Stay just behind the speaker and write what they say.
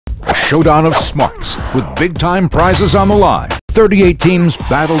showdown of smarts with big-time prizes on the line. 38 teams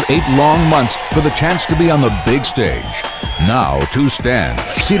battled 8 long months for the chance to be on the big stage. Now 2 stand,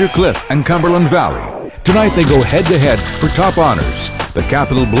 Cedar Cliff and Cumberland Valley. Tonight they go head-to-head for top honors, the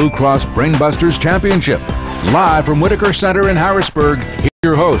Capital Blue Cross BrainBusters Championship. Live from Whitaker Center in Harrisburg, here's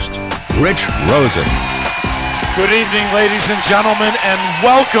your host, Rich Rosen. Good evening, ladies and gentlemen, and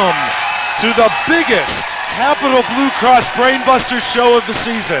welcome to the biggest Capital Blue Cross BrainBusters show of the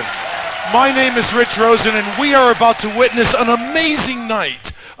season. My name is Rich Rosen, and we are about to witness an amazing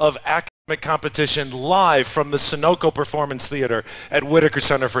night of academic competition live from the Sunoco Performance Theater at Whitaker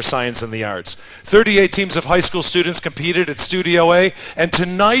Center for Science and the Arts. 38 teams of high school students competed at Studio A, and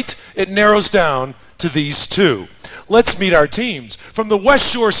tonight it narrows down to these 2. Let's meet our teams. From the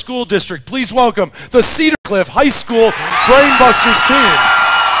West Shore School District, please welcome the Cedar Cliff High School BrainBusters team.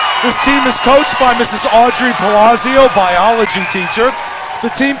 This team is coached by Mrs. Audrey Palazzo, biology teacher. The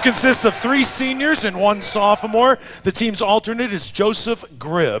team consists of 3 seniors and 1 sophomore. The team's alternate is Joseph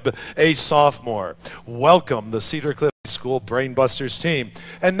Gribb, a sophomore. Welcome, the Cedar Cliff High School BrainBusters team.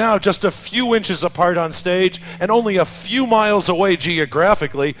 And now, just a few inches apart on stage and only a few miles away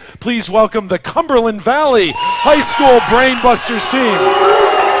geographically, please welcome the Cumberland Valley High School BrainBusters team.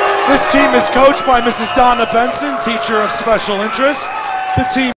 This team is coached by Mrs. Donna Benson, teacher of special interest. The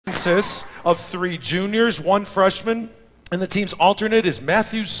team consists of 3 juniors, 1 freshman, and the team's alternate is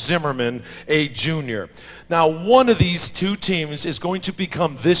Matthew Zimmerman, a junior. Now, one of these 2 teams is going to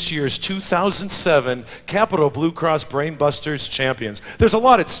become this year's 2007 Capital Blue Cross BrainBusters champions. There's a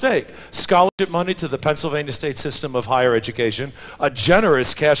lot at stake. Scholarship money to the Pennsylvania State System of Higher Education, a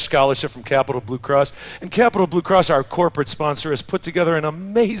generous cash scholarship from Capital Blue Cross, and Capital Blue Cross, our corporate sponsor, has put together an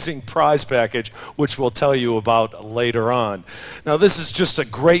amazing prize package, which we'll tell you about later on. Now, this is just a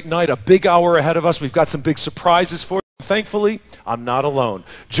great night, a big hour ahead of us. We've got some big surprises for you. Thankfully, I'm not alone.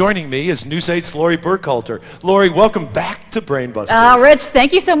 Joining me is News 8's Lori Burkhalter. Lori, welcome back to BrainBusters. Rich,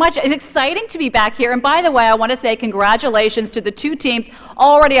 thank you so much. It's exciting to be back here. And by the way, I want to say congratulations to the 2 teams.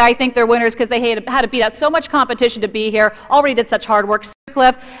 Already, I think they're winners because they had to beat out so much competition to be here. Already did such hard work.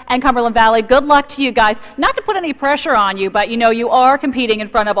 Cliff and Cumberland Valley, good luck to you guys. Not to put any pressure on you, but you know you are competing in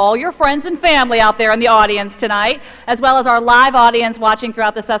front of all your friends and family out there in the audience tonight, as well as our live audience watching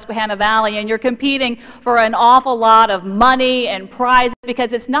throughout the Susquehanna Valley, and you're competing for an awful lot of money and prizes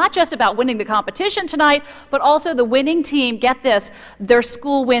because it's not just about winning the competition tonight, but also the winning team, get this, their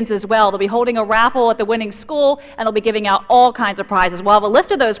school wins as well. They'll be holding a raffle at the winning school, and they'll be giving out all kinds of prizes. We'll have a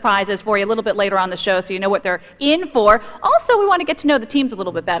list of those prizes for you a little bit later on the show so you know what they're in for. Also, we want to get to know the teams a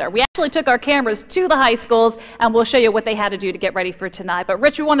little bit better. We actually took our cameras to the high schools, and we'll show you what they had to do to get ready for tonight. But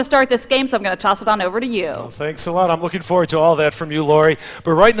Rich, we want to start this game, so I'm going to toss it on over to you. Well, thanks a lot. I'm looking forward to all that from you, Lori.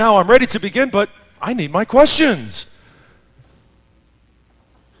 But right now, I'm ready to begin, but I need my questions.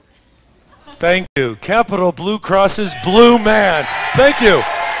 Thank you. Capital Blue Cross's Blue Man. Thank you.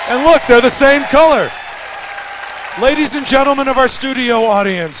 And look, they're the same color. Ladies and gentlemen of our studio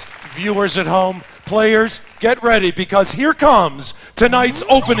audience, viewers at home, players, get ready because here comes tonight's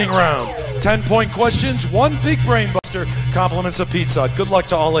opening round. 10-point questions, 1 big brain buster, compliments of Pizza Hut. Good luck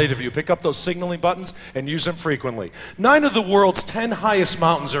to all 8 of you. Pick up those signaling buttons and use them frequently. 9 of the world's 10 highest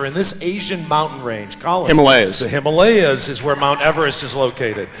mountains are in this Asian mountain range. Colin. Himalayas. The Himalayas is where Mount Everest is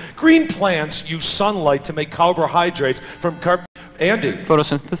located. Green plants use sunlight to make carbohydrates from Andy.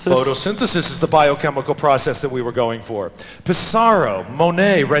 Photosynthesis. Photosynthesis is the biochemical process that we were going for. Pissarro,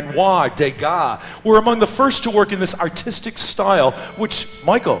 Monet, Renoir, Degas were among the first to work in this artistic style, which,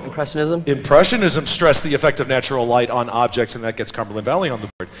 Michael? Impressionism. Impressionism stressed the effect of natural light on objects, and that gets Cumberland Valley on the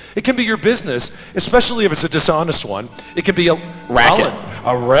board. It can be your business, especially if it's a dishonest one. It can be a racket.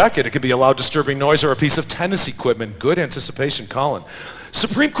 A racket. It can be a loud, disturbing noise or a piece of tennis equipment. Good anticipation, Colin.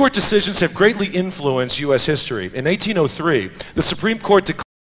 Supreme Court decisions have greatly influenced U.S. history. In 1803, the Supreme Court declared,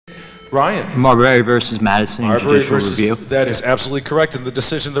 Ryan. Marbury versus Madison Judicial Review. That is absolutely correct. In the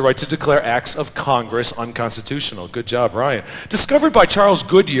decision, the right to declare acts of Congress unconstitutional. Good job, Ryan. Discovered by Charles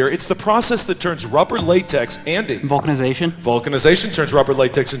Goodyear, it's the process that turns rubber latex, Andy. Vulcanization. Vulcanization turns rubber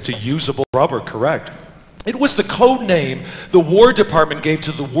latex into usable rubber, correct. It was the code name the War Department gave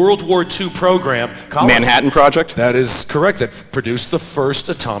to the World War II program. Colin. Manhattan Project? That is correct. That produced the first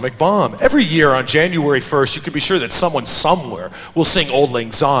atomic bomb. Every year on January 1st, you can be sure that someone somewhere will sing Auld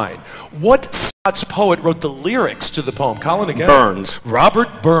Lang Syne. What Scots poet wrote the lyrics to the poem? Colin again? Burns.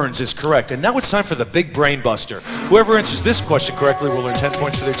 Robert Burns is correct. And now it's time for the big brain buster. Whoever answers this question correctly will earn 10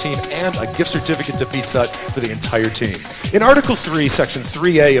 points for their team and a gift certificate to Pizza Hut for the entire team. In Article 3, Section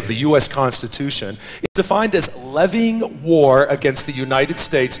 3A of the U.S. Constitution, it's defined as levying war against the United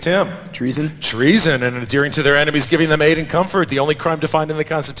States? Tim? Treason. Treason, and adhering to their enemies, giving them aid and comfort. The only crime defined in the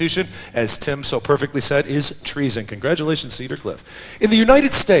Constitution, as Tim so perfectly said, is treason. Congratulations, Cedar Cliff. In the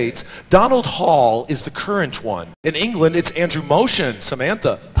United States, Donald Hall is the current one. In England, it's Andrew Motion.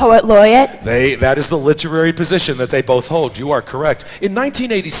 Samantha? Poet laureate. That is the literary position that they both hold. You are correct. In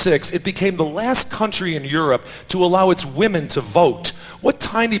 1986, it became the last country in Europe to allow its women to vote. What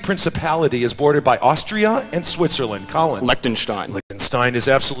tiny principality is bordered by Austria and Switzerland? Colin? Liechtenstein. Liechtenstein is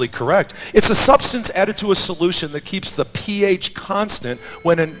absolutely correct. It's a substance added to a solution that keeps the pH constant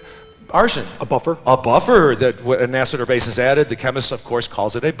when an arsen. A buffer. A buffer that when an acid or base is added, the chemist, of course,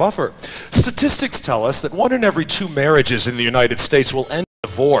 calls it a buffer. Statistics tell us that 1 in every 2 marriages in the United States will end in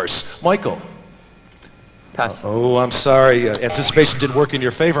divorce. Michael? Pass. Oh, I'm sorry. Anticipation didn't work in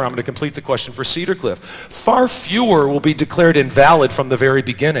your favor. I'm going to complete the question for Cedar Cliff. Far fewer will be declared invalid from the very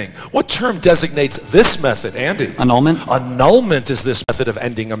beginning. What term designates this method, Andy? Annulment. Annulment is this method of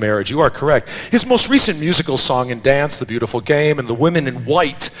ending a marriage. You are correct. His most recent musical song and dance, The Beautiful Game, and The Women in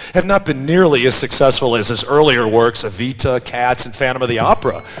White have not been nearly as successful as his earlier works, Evita, Cats, and Phantom of the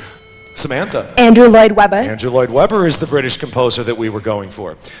Opera. Samantha? Andrew Lloyd Webber. Andrew Lloyd Webber is the British composer that we were going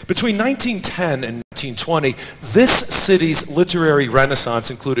for. Between 1910 and 1920, this city's literary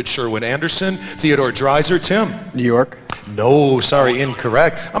renaissance included Sherwin Anderson, Theodore Dreiser. Tim? New York. No, sorry,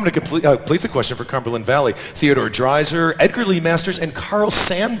 incorrect. I'm going to complete the question for Cumberland Valley. Theodore Dreiser, Edgar Lee Masters, and Carl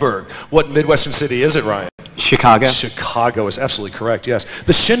Sandburg. What Midwestern city is it, Ryan? Chicago. Chicago is absolutely correct, yes.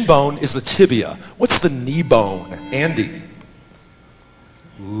 The shin bone is the tibia. What's the knee bone? Andy?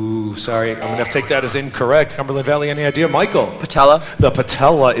 Ooh, sorry, I'm going to have to take that as incorrect. Cumberland Valley, any idea? Michael? Patella. The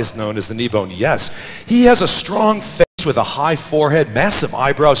patella is known as the knee bone, yes. He has a strong face with a high forehead, massive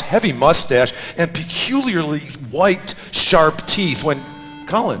eyebrows, heavy mustache, and peculiarly white, sharp teeth. When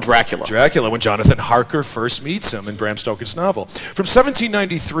Colin? Dracula, when Jonathan Harker first meets him in Bram Stoker's novel. From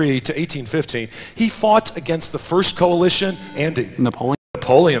 1793 to 1815, he fought against the First Coalition, Andy?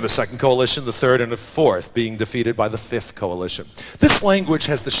 Napoleon, the Second Coalition, the Third, and the Fourth, being defeated by the Fifth Coalition. This language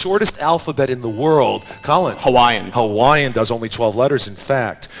has the shortest alphabet in the world. Colin? Hawaiian does, only 12 letters, in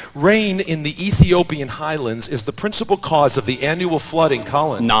fact. Rain in the Ethiopian highlands is the principal cause of the annual flooding.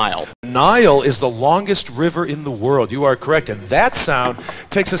 Colin? Nile is the longest river in the world. You are correct, and that sound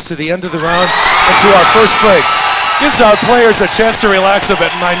takes us to the end of the round and to our first break. Gives our players a chance to relax a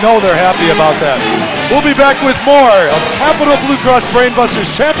bit, and I know they're happy about that. We'll be back with more of Capital Blue Cross BrainBusters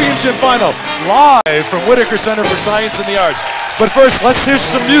Championship Final, live from Whitaker Center for Science and the Arts. But first, let's hear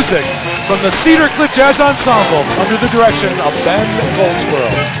some music from the Cedar Cliff Jazz Ensemble under the direction of Ben Goldsboro.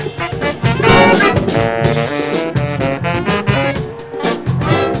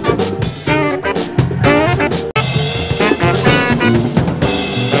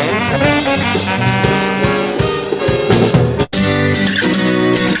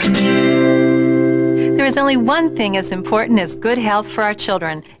 There's only one thing as important as good health for our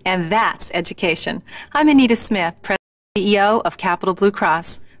children, and that's education. I'm Anita Smith, President and CEO of Capital Blue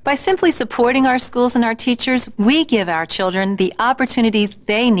Cross. By simply supporting our schools and our teachers, we give our children the opportunities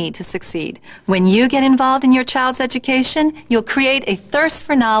they need to succeed. When you get involved in your child's education, you'll create a thirst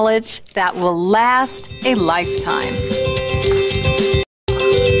for knowledge that will last a lifetime.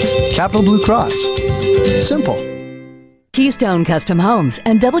 Capital Blue Cross. Simple. Keystone Custom Homes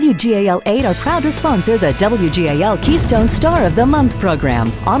and WGAL 8 are proud to sponsor the WGAL Keystone Star of the Month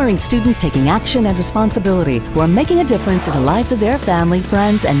program, honoring students taking action and responsibility who are making a difference in the lives of their family,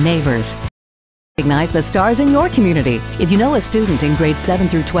 friends, and neighbors. Recognize the stars in your community. If you know a student in grades 7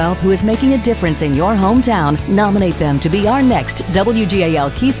 through 12 who is making a difference in your hometown, nominate them to be our next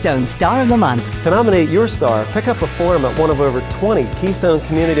WGAL Keystone Star of the Month. To nominate your star, pick up a form at one of over 20 Keystone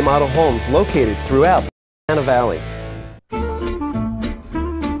Community Model homes located throughout the Santa Valley.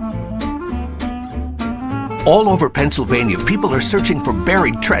 All over Pennsylvania, people are searching for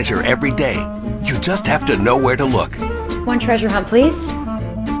buried treasure every day. You just have to know where to look. One treasure hunt, please.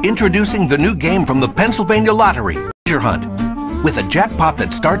 Introducing the new game from the Pennsylvania Lottery, Treasure Hunt. With a jackpot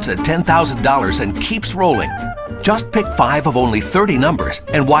that starts at $10,000 and keeps rolling. Just pick 5 of only 30 numbers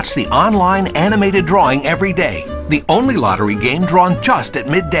and watch the online animated drawing every day. The only lottery game drawn just at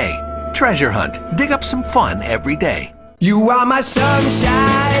midday. Treasure Hunt. Dig up some fun every day. You are my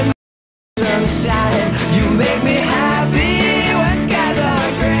sunshine. Sunshine, you make me happy when skies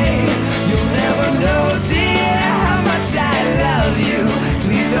are gray. You'll never know, dear, how much I love you.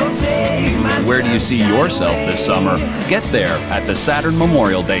 Please don't take my sunshine. Where do you see yourself this summer? Get there at the Saturn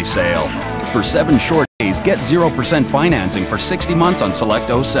Memorial Day sale. For 7 short days, get 0% financing for 60 months on select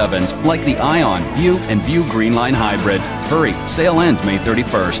 07s like the Ion, View, and View Greenline Hybrid. Hurry, sale ends May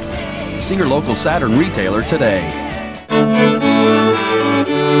 31st. See your local Saturn retailer today. Welcome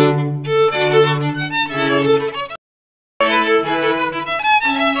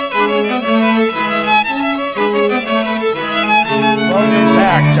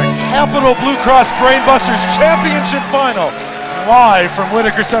back to Capital Blue Cross BrainBusters Championship Final, live from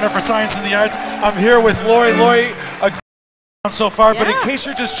Whitaker Center for Science and the Arts. I'm here with Lori. Lori, a good round so far, but in case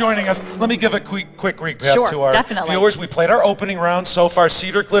you're just joining us, let me give a quick recap to our viewers. We played our opening round so far.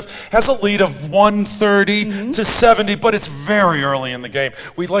 Cedar Cliff has a lead of 130 to 70, but it's very early in the game.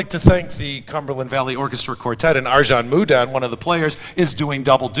 We'd like to thank the Cumberland Valley Orchestra Quartet, and Arjan Mudan, one of the players, is doing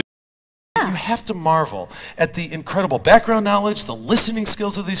double duty. You have to marvel at the incredible background knowledge, the listening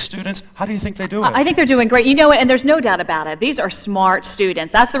skills of these students. How do you think they do it? I think they're doing great. You know what, and there's no doubt about it. These are smart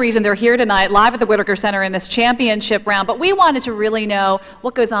students. That's the reason they're here tonight, live at the Whitaker Center in this championship round. But we wanted to really know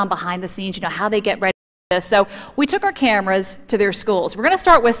what goes on behind the scenes, you know, how they get ready for this. So we took our cameras to their schools. We're going to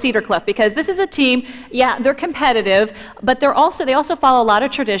start with Cedar Cliff because this is a team, yeah, they're competitive, but they also follow a lot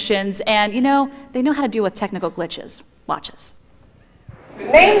of traditions, and, you know, they know how to deal with technical glitches. Watch us.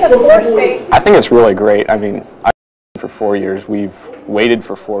 Names of the 4 states. I think it's really great. I mean, I've been for 4 years. We've waited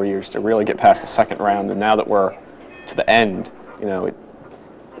for 4 years to really get past the second round, and now that we're to the end, you know,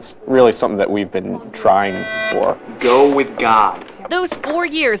 it's really something that we've been trying for. Go with God. Those 4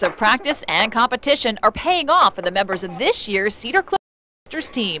 years of practice and competition are paying off for the members of this year's Cedar Cliff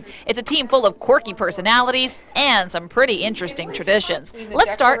team. It's a team full of quirky personalities and some pretty interesting traditions.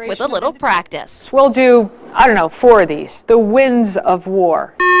 Let's start with a little practice. We'll do, I don't know, 4 of these. The winds of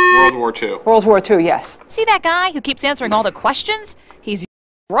war. World War II. World War II, yes. See that guy who keeps answering all the questions? He's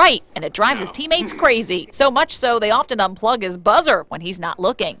right, and it drives his teammates crazy. So much so they often unplug his buzzer when he's not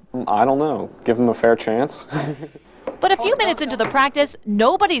looking. I don't know. Give him a fair chance. But a few minutes into the practice,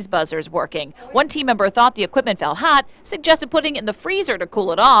 nobody's buzzer's working. One team member thought the equipment felt hot, suggested putting it in the freezer to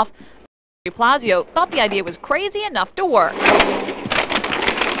cool it off. Plazio thought the idea was crazy enough to work.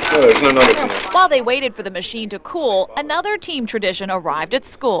 Oh, there's no nuggets in there. While they waited for the machine to cool, another team tradition arrived at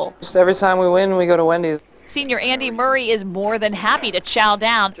school. Just every time we win, we go to Wendy's. Senior Andy Murray is more than happy to chow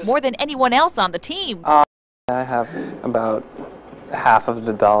down, more than anyone else on the team. I have about half of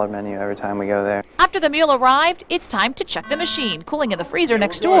the dollar menu every time we go there. After the meal arrived, it's time to check the machine, cooling in the freezer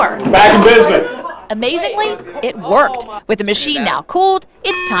next door. Back in business. Amazingly, it worked. With the machine now cooled,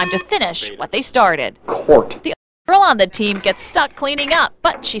 it's time to finish what they started. Cork. The girl on the team gets stuck cleaning up,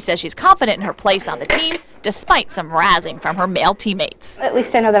 but she says she's confident in her place on the team, despite some razzing from her male teammates. At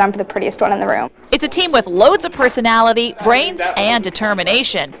least I know that I'm the prettiest one in the room. It's a team with loads of personality, brains, and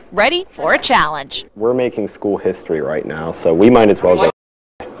determination, ready for a challenge. We're making school history right now, so we might as well go.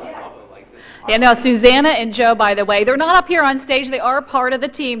 Yeah, no, Susanna and Joe, by the way, they're not up here on stage. They are part of the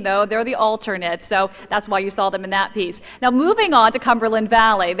team, though. They're the alternates, so that's why you saw them in that piece. Now, moving on to Cumberland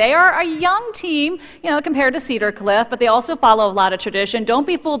Valley. They are a young team, you know, compared to Cedar Cliff, but they also follow a lot of tradition. Don't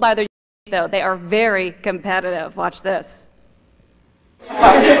be fooled by their though. They are very competitive. Watch this.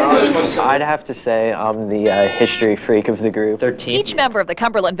 I'd have to say I'm the history freak of the group. 13. Each member of the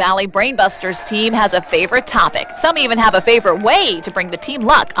Cumberland Valley BrainBusters team has a favorite topic. Some even have a favorite way to bring the team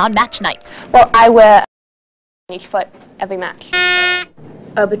luck on match nights. Well, I wear each foot every match.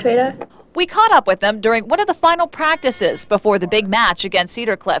 Arbitrator. We caught up with them during one of the final practices before the big match against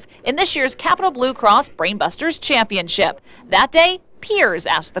Cedar Cliff in this year's Capital Blue Cross BrainBusters Championship. That day, peers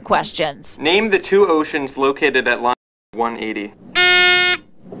asked the questions. Name the 2 oceans located at line 180.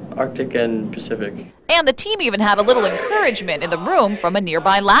 Arctic and Pacific. And the team even had a little encouragement in the room from a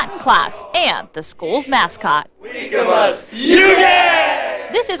nearby Latin class and the school's mascot. This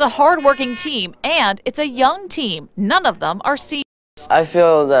is a hard-working team, and it's a young team. None of them are seniors. I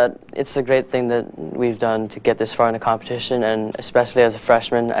feel that it's a great thing that we've done to get this far in a competition, and especially as a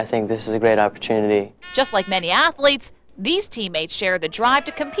freshman, I think this is a great opportunity. Just like many athletes, these teammates share the drive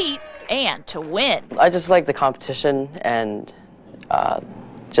to compete and to win. I just like the competition and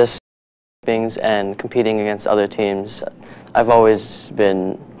just things and competing against other teams. I've always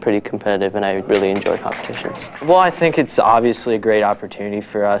been pretty competitive and I really enjoy competitions. Well, I think it's obviously a great opportunity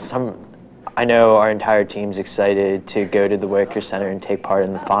for us. I know our entire team's excited to go to the Whitaker Center and take part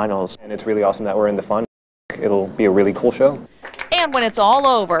in the finals. And it's really awesome that we're in the fun. It'll be a really cool show. And when it's all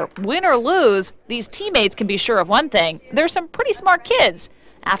over, win or lose, these teammates can be sure of one thing. They're some pretty smart kids.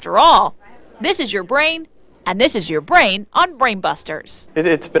 After all, this is your brain, and this is your brain on BrainBusters.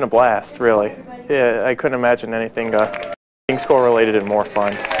 It's been a blast, really. Yeah, I couldn't imagine anything being school-related and more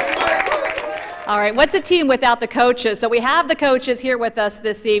fun. All right, what's a team without the coaches? So we have the coaches here with us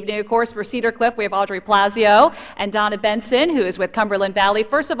this evening. Of course, for Cedar Cliff, we have Audrey Plazio and Donna Benson, who is with Cumberland Valley.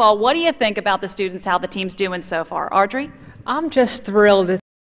 First of all, what do you think about the students, how the team's doing so far? Audrey? I'm just thrilled that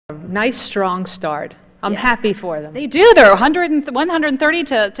Nice, strong start. I'm happy for them. They do. They're 130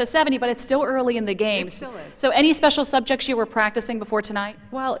 to 70, but it's still early in the game. So any special subjects you were practicing before tonight?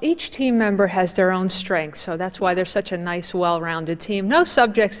 Well, each team member has their own strengths, so that's why they're such a nice, well-rounded team. No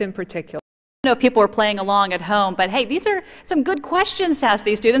subjects in particular. I know people are playing along at home, but hey, these are some good questions to ask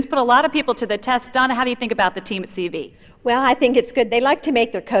these students. Put a lot of people to the test. Donna, how do you think about the team at CV? Well, I think it's good. They like to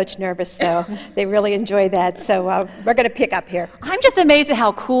make their coach nervous, though. They really enjoy that, so we're going to pick up here. I'm just amazed at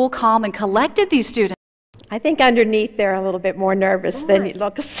how cool, calm, and collected these students. I think underneath they're a little bit more nervous than it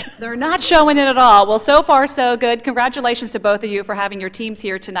looks. They're not showing it at all. Well, so far so good. Congratulations to both of you for having your teams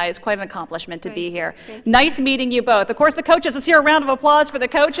here tonight. It's quite an accomplishment to be here. Nice meeting you both. Of course, the coaches, let's hear a round of applause for the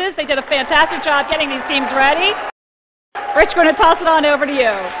coaches. They did a fantastic job getting these teams ready. Rich, we're going to toss it on over to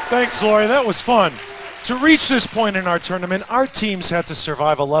you. Thanks, Lori. That was fun. To reach this point in our tournament, our teams had to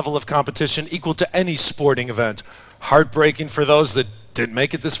survive a level of competition equal to any sporting event. Heartbreaking for those that didn't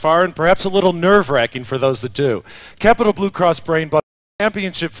make it this far, and perhaps a little nerve-wracking for those that do. Capital Blue Cross BrainBusters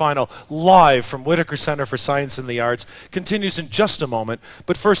Championship Final, live from Whitaker Center for Science and the Arts, continues in just a moment.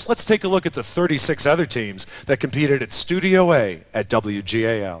 But first, let's take a look at the 36 other teams that competed at Studio A at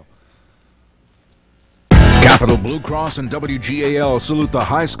WGAL. Capital Blue Cross and WGAL salute the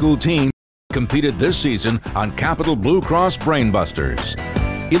high school team competed this season on Capital Blue Cross BrainBusters.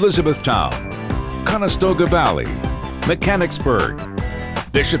 Elizabethtown, Conestoga Valley, Mechanicsburg,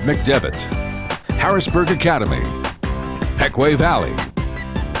 Bishop McDevitt, Harrisburg Academy, Pequay Valley,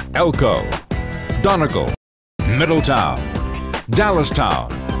 Elko, Donegal, Middletown, Dallastown,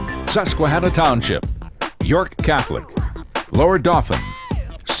 Susquehanna Township, York Catholic, Lower Dauphin,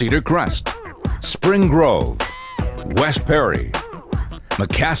 Cedar Crest, Spring Grove, West Perry,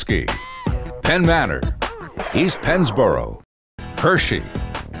 McCaskey, Penn Manor, East Pennsboro, Hershey,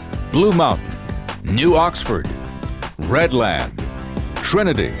 Blue Mountain, New Oxford, Redland,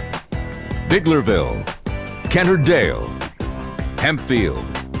 Trinity, Biglerville, Kenterdale, Hempfield,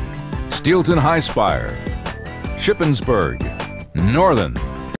 Steelton High Spire, Shippensburg, Northern,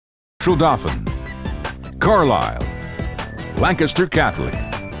 Central Dauphin, Carlisle, Lancaster Catholic,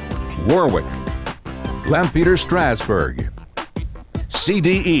 Warwick, Lampeter Strasburg,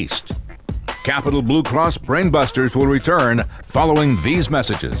 CD East. Capital Blue Cross BrainBusters will return following these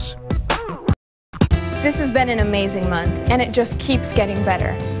messages. This has been an amazing month, and it just keeps getting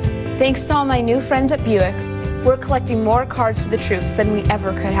better. Thanks to all my new friends at Buick, we're collecting more cards for the troops than we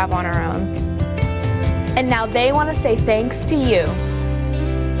ever could have on our own. And now they want to say thanks to you.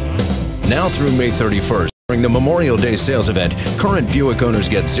 Now through May 31st, during the Memorial Day sales event, current Buick owners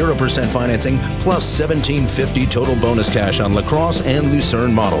get 0% financing plus $1,750 total bonus cash on LaCrosse and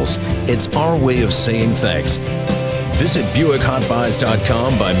Lucerne models. It's our way of saying thanks. Visit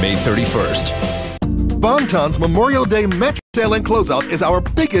BuickHotBuys.com by May 31st. Bon-Ton's Memorial Day Metro Sale and Closeout is our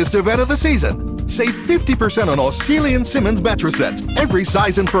biggest event of the season. Save 50% on all Sealy and Simmons mattress sets, every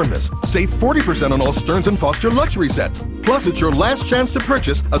size and firmness. Save 40% on all Stearns & Foster luxury sets. Plus, it's your last chance to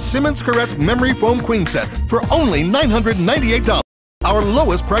purchase a Simmons Caress Memory Foam Queen set for only $998, our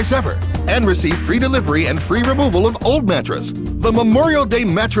lowest price ever. And receive free delivery and free removal of old mattress. The Memorial Day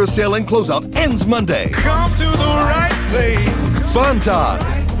Mattress Sale and Closeout ends Monday. Come to the right place. Bon-Ton.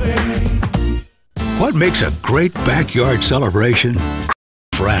 What makes a great backyard celebration?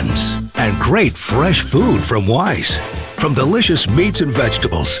 Friends and great fresh food from Wise. From delicious meats and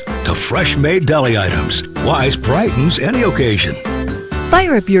vegetables to fresh-made deli items, Wise brightens any occasion.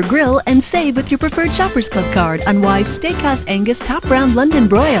 Fire up your grill and save with your preferred Shoppers Club card on Wise Steakhouse Angus Top Round London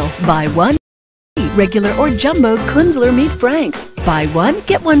Broil. Buy one, regular or jumbo Kunzler Meat Franks. Buy one,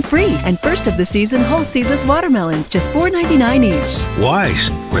 get one free. And first of the season whole seedless watermelons, just $4.99 each. Wise,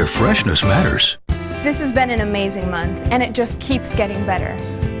 where freshness matters. This has been an amazing month, and it just keeps getting better.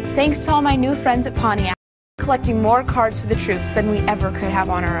 Thanks to all my new friends at Pontiac, collecting more cards for the troops than we ever could have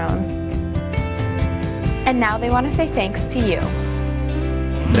on our own. And now they want to say thanks to you.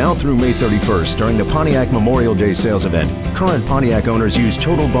 Now through May 31st, during the Pontiac Memorial Day sales event, current Pontiac owners use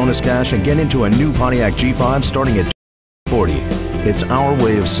total bonus cash and get into a new Pontiac G5 starting at $40. It's our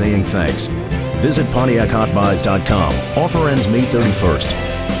way of saying thanks. Visit PontiacHotBuys.com. Offer ends May 31st.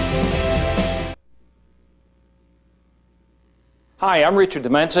 Hi, I'm Richard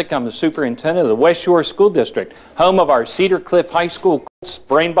Demensik. I'm the superintendent of the West Shore School District, home of our Cedar Cliff High School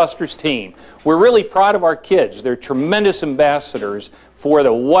BrainBusters team. We're really proud of our kids. They're tremendous ambassadors for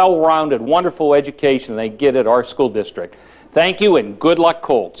the well-rounded, wonderful education they get at our school district. Thank you and good luck,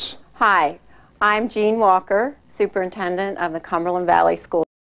 Colts. Hi, I'm Jean Walker, superintendent of the Cumberland Valley School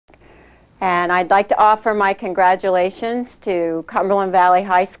District. And I'd like to offer my congratulations to Cumberland Valley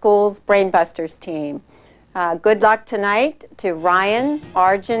High School's BrainBusters team. Good luck tonight to Ryan,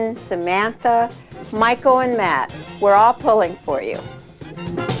 Arjun, Samantha, Michael, and Matt. We're all pulling for you.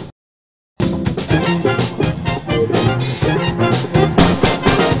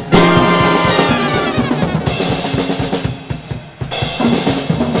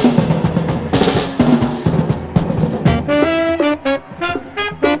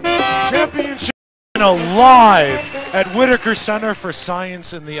 Championship live at Whitaker Center for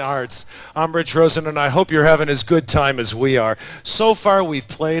Science and the Arts. I'm Rich Rosen, and I hope you're having as good time as we are. So far, we've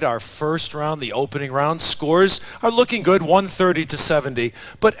played our first round, the opening round. Scores are looking good, 130 to 70,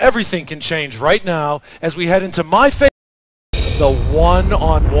 but everything can change right now as we head into my favorite, the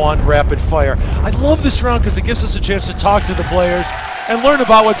one-on-one rapid fire. I love this round because it gives us a chance to talk to the players and learn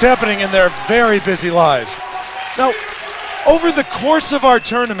about what's happening in their very busy lives. Now, over the course of our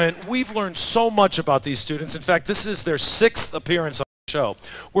tournament, we've learned so much about these students. In fact, this is their 6th appearance on the show.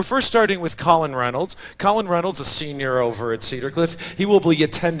 We're first starting with Colin Reynolds. Colin Reynolds, a senior over at Cedar Cliff. He will be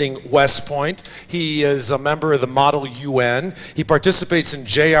attending West Point. He is a member of the Model UN. He participates in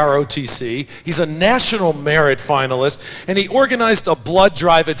JROTC. He's a national merit finalist, and he organized a blood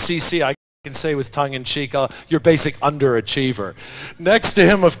drive at CC. I can say with tongue-in-cheek, your basic underachiever. Next to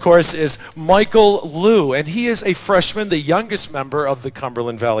him, of course, is Michael Liu, and he is a freshman, the youngest member of the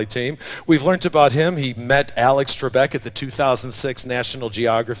Cumberland Valley team. We've learned about him. He met Alex Trebek at the 2006 National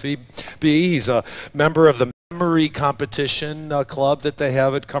Geography Bee. He's a member of the memory competition club that they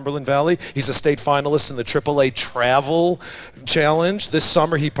have at Cumberland Valley. He's a state finalist in the AAA Travel Challenge. This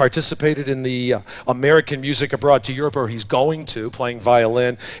summer he participated in the American Music Abroad to Europe, or he's going to, playing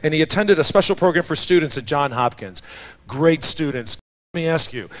violin, and he attended a special program for students at Johns Hopkins. Great students. Let me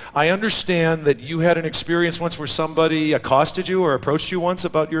ask you, I understand that you had an experience once where somebody accosted you or approached you once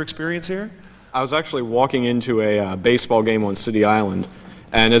about your experience here? I was actually walking into a baseball game on City Island,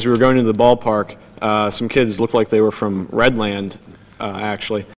 and as we were going into the ballpark, some kids looked like they were from Redland,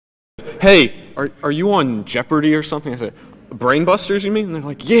 actually. Hey, are you on Jeopardy or something? I said, BrainBusters, you mean? And they're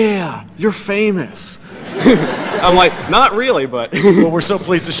like, yeah, you're famous. I'm like, not really, but. Well, we're so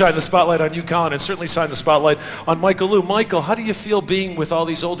pleased to shine the spotlight on you, Colin, and certainly shine the spotlight on Michael Liu. Michael, how do you feel being with all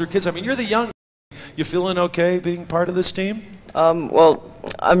these older kids? I mean, you're the young. You feeling okay being part of this team? Well,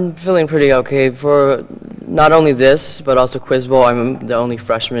 I'm feeling pretty okay for not only this, but also Quiz Bowl. I'm the only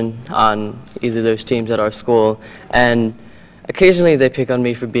freshman on either of those teams at our school, and occasionally they pick on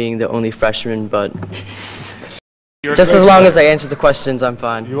me for being the only freshman, but just as long as I answer the questions, I'm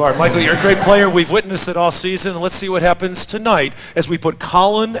fine. You are. Michael, you're a great player. We've witnessed it all season. Let's see what happens tonight as we put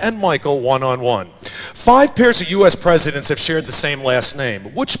Colin and Michael one-on-one. 5 pairs of U.S. presidents have shared the same last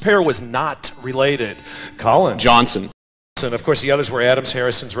name. Which pair was not related? Colin. Johnson. And of course the others were Adams,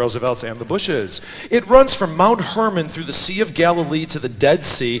 Harrisons, Roosevelts, and the Bushes. It runs from Mount Hermon through the Sea of Galilee to the Dead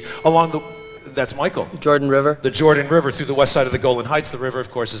Sea along the, that's Michael. Jordan River. The Jordan River through the west side of the Golan Heights. The river, of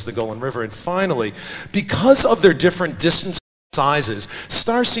course, is the Golan River. And finally, because of their different distance sizes,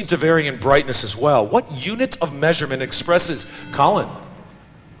 stars seem to vary in brightness as well. What unit of measurement expresses, Colin?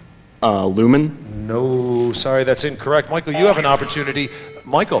 Lumen? No, sorry, that's incorrect. Michael, you have an opportunity.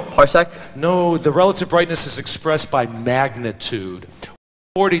 Michael. Parsec? No, the relative brightness is expressed by magnitude.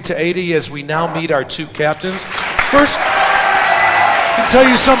 40 to 80 as we now meet our 2 captains. First, I can tell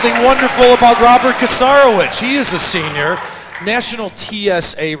you something wonderful about Robert Kasarowicz. He is a senior, national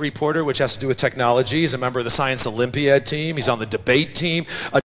TSA reporter, which has to do with technology. He's a member of the Science Olympiad team. He's on the debate team.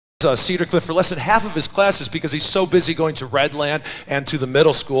 Cedar Cliff for less than half of his classes because he's so busy going to Redland and to the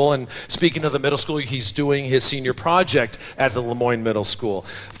middle school. And speaking of the middle school, he's doing his senior project at the Lemoyne Middle School.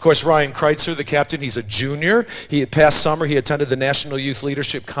 Of course, Ryan Kreitzer, the captain, he's a junior. Past summer, he attended the National Youth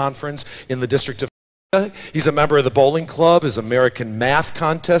Leadership Conference in the District of He's a member of the bowling club, is American Math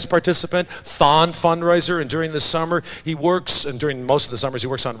Contest participant, Thon fundraiser, and during the summer he works, and during most of the summers he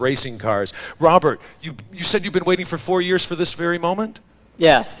works on racing cars. Robert, you said you've been waiting for 4 years for this very moment?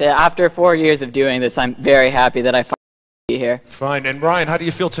 Yes, after 4 years of doing this, I'm very happy that I finally be here. Fine, and Ryan, how do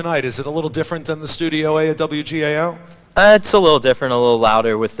you feel tonight? Is it a little different than the Studio A at WGAL? It's a little different, a little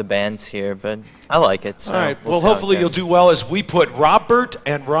louder with the bands here, but I like it. So all right, well, hopefully you'll do well as we put Robert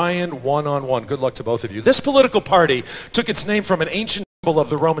and Ryan one-on-one. Good luck to both of you. This political party took its name from an ancient symbol of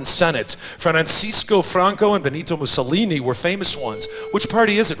the Roman Senate. Francisco Franco and Benito Mussolini were famous ones. Which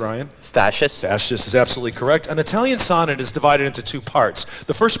party is it, Ryan? Fascist. Fascist is absolutely correct. An Italian sonnet is divided into 2 parts.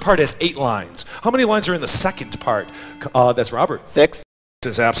 The first part has 8 lines. How many lines are in the second part? That's Robert. 6.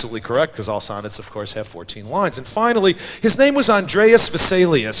 This is absolutely correct, because all sonnets, of course, have 14 lines. And finally, his name was Andreas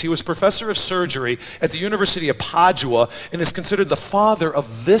Vesalius. He was professor of surgery at the University of Padua and is considered the father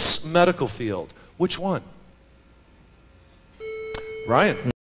of this medical field. Which one?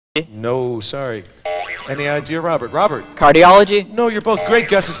 Ryan? No, sorry. Any idea, Robert? Robert? Cardiology? No, you're both great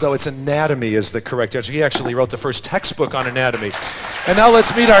guesses, though. It's anatomy is the correct answer. He actually wrote the first textbook on anatomy. And now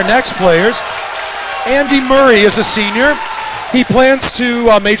let's meet our next players. Andy Murray is a senior. He plans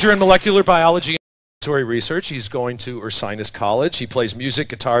to major in molecular biology and laboratory research. He's going to Ursinus College. He plays music,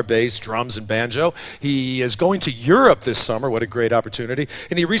 guitar, bass, drums, and banjo. He is going to Europe this summer. What a great opportunity.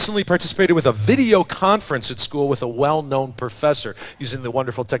 And he recently participated with a video conference at school with a well-known professor using the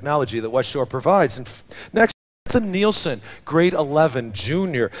wonderful technology that West Shore provides. And next, Samantha Nielsen, grade 11,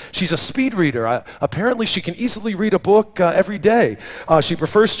 junior. She's a speed reader. Apparently, she can easily read a book every day. She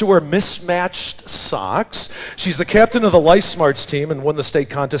prefers to wear mismatched socks. She's the captain of the Life Smarts team and won the state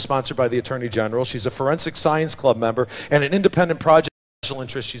contest sponsored by the Attorney General. She's a Forensic Science Club member and an independent project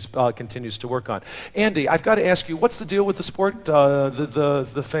interest she continues to work on. Andy, I've got to ask you, what's the deal with the sport,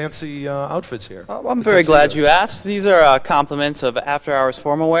 the fancy outfits here? I'm very glad you asked. These are compliments of after-hours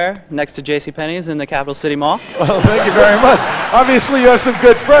formal wear next to JCPenney's in the Capital City Mall. Well, thank you very much. Obviously, you have some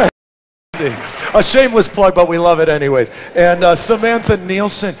good friends. A shameless plug, but we love it anyways. And Samantha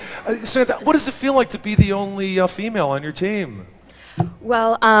Nielsen. Samantha, what does it feel like to be the only female on your team?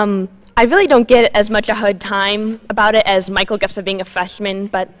 Well, I really don't get as much a hard time about it as Michael gets for being a freshman,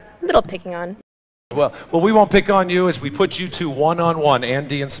 but a little picking on. Well, we won't pick on you as we put you two one-on-one,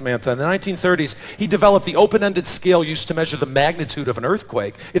 Andy and Samantha. In the 1930s, he developed the open-ended scale used to measure the magnitude of an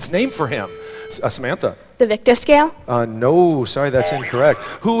earthquake. It's named for him. Samantha? The Richter scale? No, sorry, that's incorrect.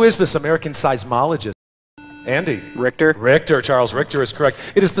 Who is this American seismologist? Andy? Richter. Richter, Charles Richter is correct.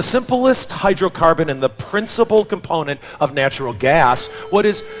 It is the simplest hydrocarbon and the principal component of natural gas. What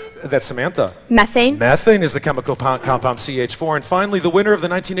is, that's Samantha. Methane. Methane is the chemical compound CH4. And finally, the winner of the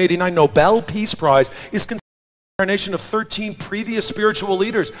 1989 Nobel Peace Prize is considered the incarnation of 13 previous spiritual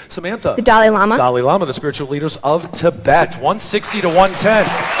leaders. Samantha. The Dalai Lama. Dalai Lama, the spiritual leaders of Tibet. 160 to 110.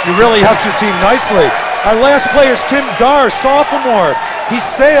 You really helped your team nicely. Our last player is Tim Garr, sophomore. He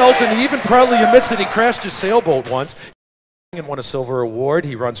sails, and he even proudly admits that he crashed his sailboat once and won a silver award.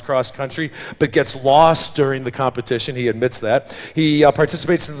 He runs cross country, but gets lost during the competition. He admits that. He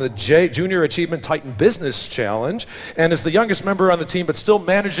participates in the Junior Achievement Titan Business Challenge and is the youngest member on the team, but still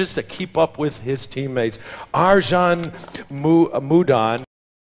manages to keep up with his teammates. Arjan Mudan.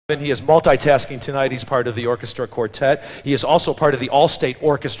 He is multitasking tonight. He's part of the orchestra quartet. He is also part of the All-State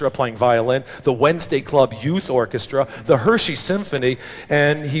Orchestra playing violin, the Wednesday Club Youth Orchestra, the Hershey Symphony,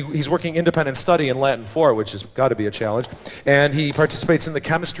 and he's working independent study in Latin 4, which has got to be a challenge. And he participates in the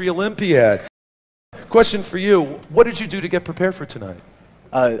Chemistry Olympiad. Question for you, what did you do to get prepared for tonight?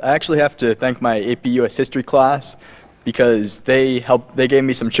 I actually have to thank my AP US History class because they gave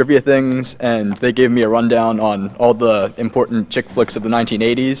me some trivia things and they gave me a rundown on all the important chick flicks of the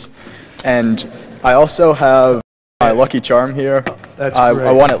 1980s. And I also have my lucky charm here. That's great.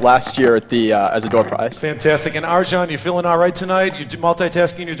 I won it last year at the as a door prize. Fantastic. And Arjan, you feeling all right tonight? You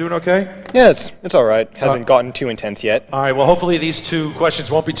multitasking? You're doing okay? Yeah, it's all right. Hasn't gotten too intense yet. All right. Well, hopefully these two questions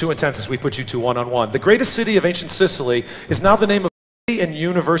won't be too intense as we put you two one-on-one. The greatest city of ancient Sicily is now the name of a city and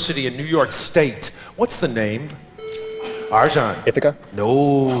university in New York State. What's the name? Arjan. Ithaca?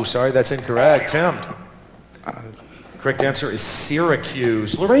 No, sorry, that's incorrect. Tim? Correct answer is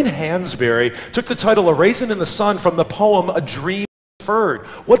Syracuse. Lorraine Hansberry took the title A Raisin in the Sun from the poem A Dream Deferred.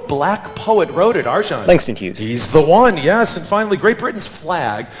 What black poet wrote it, Arjan? Langston Hughes. He's the one, yes. And finally, Great Britain's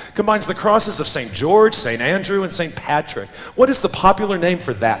flag combines the crosses of St. George, St. Andrew, and St. Patrick. What is the popular name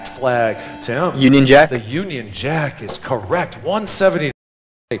for that flag, Tim? Union Jack. The Union Jack is correct. 170.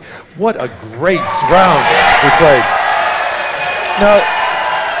 What a great round we played. Now,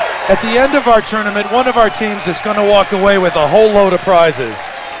 at the end of our tournament, one of our teams is going to walk away with a whole load of prizes,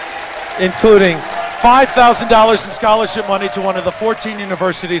 including $5,000 in scholarship money to one of the 14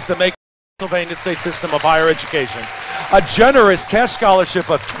 universities that make the Pennsylvania State System of Higher Education, a generous cash scholarship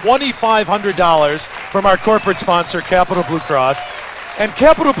of $2,500 from our corporate sponsor, Capital Blue Cross, and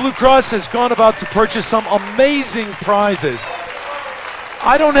Capital Blue Cross has gone about to purchase some amazing prizes.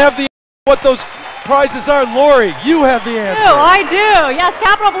 I don't have the what those prizes are. Lori, you have the answer. I do. Yes,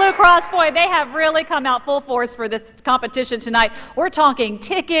 Capital Blue Cross, boy, they have really come out full force for this competition tonight. We're talking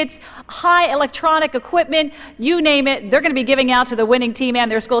tickets, high electronic equipment, you name it. They're going to be giving out to the winning team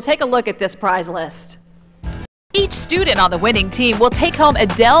and their school. Take a look at this prize list. Each student on the winning team will take home a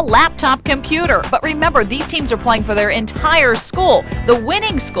Dell laptop computer. But remember, these teams are playing for their entire school. The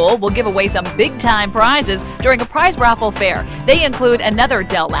winning school will give away some big-time prizes during a prize raffle fair. They include another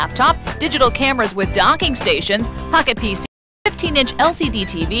Dell laptop, digital cameras with docking stations, pocket PC, 15-inch LCD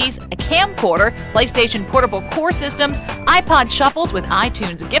TVs, a camcorder, PlayStation Portable Core Systems, iPod Shuffles with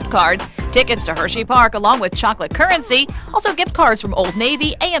iTunes gift cards, tickets to Hershey Park along with chocolate currency, also gift cards from Old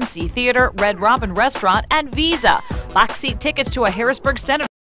Navy, AMC Theater, Red Robin Restaurant, and Visa, box seat tickets to a Harrisburg Senators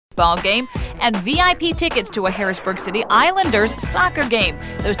ball game, and VIP tickets to a Harrisburg City Islanders soccer game.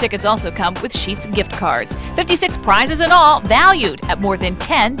 Those tickets also come with Sheetz gift cards. 56 prizes in all, valued at more than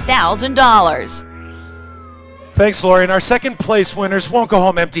 $10,000. Thanks, Lori. And our second place winners won't go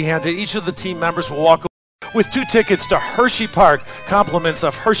home empty-handed. Each of the team members will walk away with 2 tickets to Hershey Park, compliments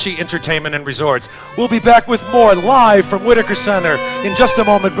of Hershey Entertainment and Resorts. We'll be back with more live from Whitaker Center in just a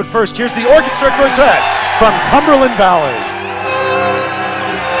moment. But first, here's the orchestra quartet from Cumberland Valley.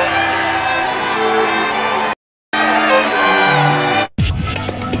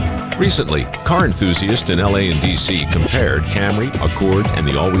 Recently, car enthusiasts in LA and DC compared Camry, Accord, and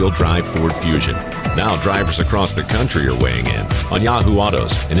the all-wheel drive Ford Fusion. Now drivers across the country are weighing in. On Yahoo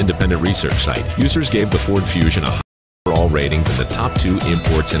Autos, an independent research site, users gave the Ford Fusion a higher overall rating than the top 2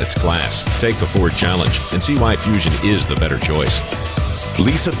 imports in its class. Take the Ford Challenge and see why Fusion is the better choice.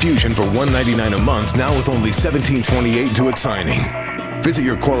 Lease a Fusion for $199 a month, now with only $1,728 due at signing. Visit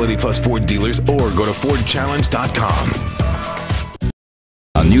your Quality Plus Ford dealers or go to FordChallenge.com.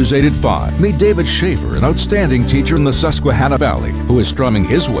 On News 8 at 5, meet David Schaefer, an outstanding teacher in the Susquehanna Valley, who is strumming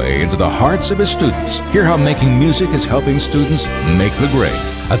his way into the hearts of his students. Hear how making music is helping students make the grade.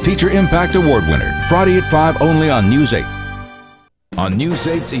 A Teacher Impact Award winner, Friday at 5 only on News 8. On News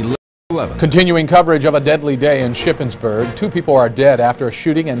 8's 11. Continuing coverage of a deadly day in Shippensburg. 2 people are dead after a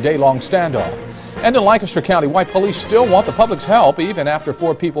shooting and day-long standoff. And in Lancaster County, white police still want the public's help even after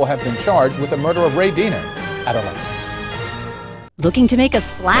 4 people have been charged with the murder of Ray Diener at 11. Looking to make a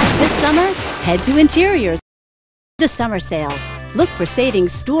splash this summer? Head to Interiors to summer sale. Look for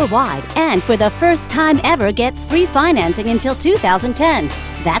savings store-wide and for the first time ever get free financing until 2010.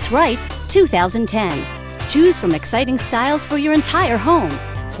 That's right, 2010. Choose from exciting styles for your entire home.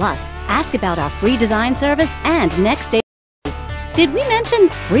 Plus, ask about our free design service and next day. Did we mention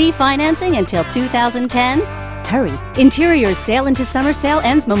free financing until 2010? Hurry! Interiors sale into summer sale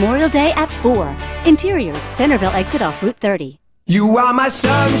ends Memorial Day at 4. Interiors, Centerville exit off Route 30. You are my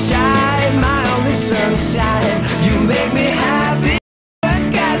sunshine, my only sunshine. You make me happy when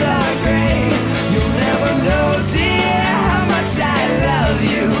skies are gray. You'll never know, dear, how much I love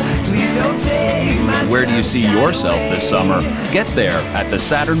you. Please don't take my Where do you see yourself this summer? Get there at the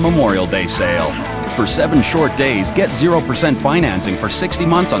Saturn Memorial Day sale. For 7 short days, get 0% financing for 60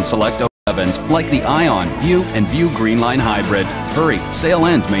 months on select events like the Ion, View, and View Greenline Hybrid. Hurry, sale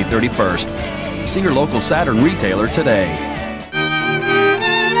ends May 31st. See your local Saturn retailer today.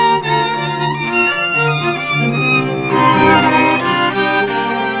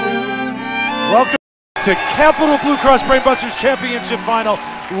 Welcome to Capital Blue Cross BrainBusters Championship Final,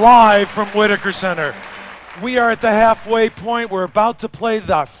 live from Whitaker Center. We are at the halfway point. We're about to play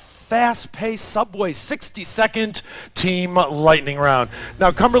the fast-paced Subway 60-second team lightning round.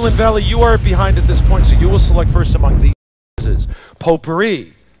 Now, Cumberland Valley, you are behind at this point, so you will select first among these quizzes: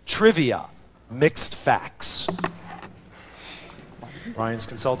 potpourri, trivia, mixed facts. Ryan's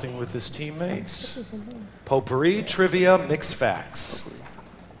consulting with his teammates. Potpourri, trivia, mixed facts.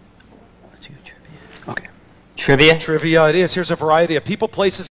 Okay. Trivia? Trivia it is. Here's a variety of people,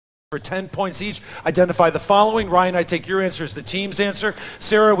 places for 10 points each. Identify the following. Ryan, I take your answer as the team's answer.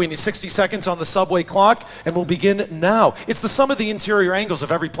 Sarah, we need 60 seconds on the subway clock, and we'll begin now. It's the sum of the interior angles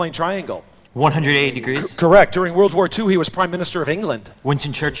of every plane triangle. 180 degrees? Correct. During World War II, he was Prime Minister of England.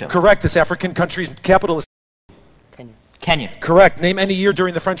 Winston Churchill? Correct. This African country's capital is Kenya? Correct. Name any year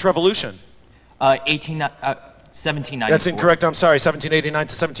during the French Revolution. 1794. That's incorrect. I'm sorry. 1789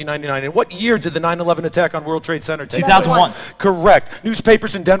 to 1799. In what year did the 9/11 attack on World Trade Center take place? 2001. Correct.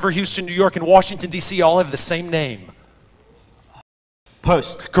 Newspapers in Denver, Houston, New York, and Washington, D.C. all have the same name.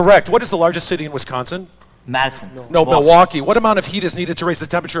 Post. Correct. What is the largest city in Wisconsin? Madison. No, Milwaukee. What amount of heat is needed to raise the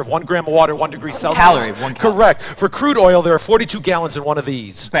temperature of 1 gram of water 1 degree Celsius? Calorie. 1 calorie. Correct. For crude oil, there are 42 gallons in one of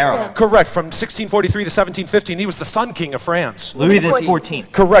these. Barrel. Correct. From 1643 to 1715, he was the Sun King of France. Louis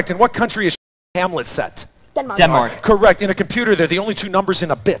XIV. Correct. In what country is Hamlet set? Denmark. Correct. In a computer, they're the only 2 numbers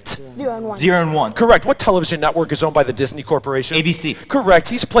in a bit. 0 and 1. 0 and 1. Correct. What television network is owned by the Disney Corporation? ABC. Correct.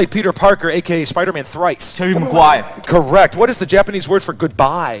 He's played Peter Parker, a.k.a. Spider-Man, thrice. Tobey Maguire. Correct. What is the Japanese word for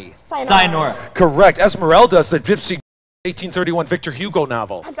goodbye? Sayonara. Correct. Esmeralda is the gypsy 1831 Victor Hugo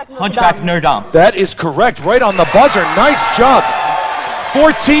novel. Hunchback of Notre Dame. That is correct. Right on the buzzer. Nice job.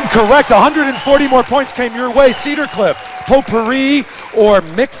 14 correct. 140 more points came your way. Cedar Cliff, potpourri or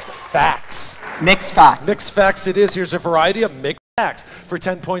mixed facts? Mixed facts. Mixed facts it is. Here's a variety of mixed For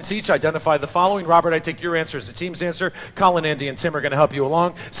 10 points each, identify the following. Robert, I take your answer as the team's answer. Colin, Andy, and Tim are going to help you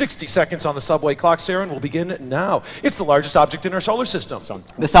along. 60 seconds on the subway clock, Sarah, and we'll begin now. It's the largest object in our solar system.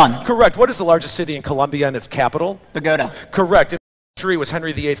 The sun. Correct. What is the largest city in Colombia and its capital? Bogota. Correct. In what century was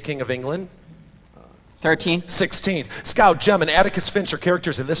Henry VIII King of England? 13th. 16th. Scout, Gem, and Atticus Finch are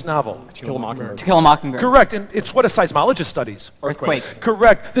characters in this novel. To Kill a Mockingbird. To Kill a Mockingbird. Correct. And it's what a seismologist studies. Earthquakes.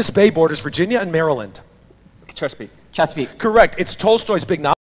 Correct. This bay borders Virginia and Maryland. Chesapeake. Chesapeake. Correct. It's Tolstoy's big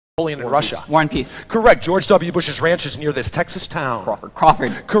novel, Napoleon in Russia. War and Peace. Correct. George W. Bush's ranch is near this Texas town. Crawford.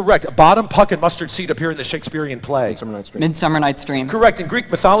 Crawford. Correct. Bottom, Puck, and Mustard Seed appear in the Shakespearean play. Midsummer Night's Dream. Correct. In Greek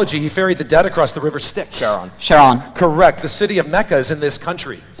mythology, he ferried the dead across the river Styx. Charon. Correct. The city of Mecca is in this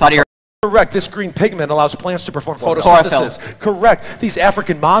country. Saudi Arabia. Correct. This green pigment allows plants to perform photosynthesis. Correct. These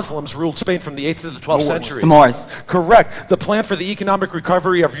African Muslims ruled Spain from the 8th to the 12th century. The Moors. Correct. The plan for the economic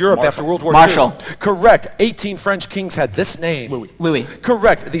recovery of Europe after World War II. Marshall. Correct. 18 French kings had this name. Louis.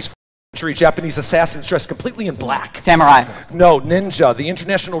 Correct. These century Japanese assassins dressed completely in black. Samurai. No, ninja. The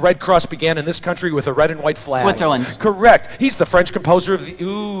International Red Cross began in this country with a red and white flag. Switzerland. Correct. He's the French composer of the...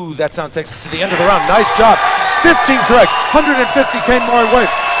 Ooh, that sound takes us to the end of the round. Nice job. 15 correct. 150 came my way.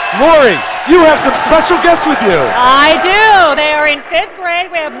 Lori, you have some special guests with you. I do. They are in 5th grade.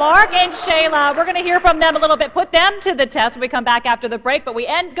 We have Mark and Shayla. We're going to hear from them a little bit, put them to the test when we come back after the break. But we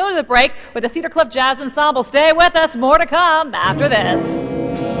go to the break with the Cedar Cliff Jazz Ensemble. Stay with us. More to come after this.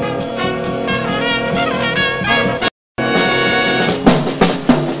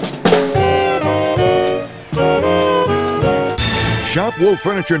 Shop Wolf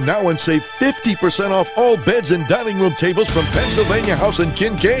Furniture now and save 50% off all beds and dining room tables from Pennsylvania House and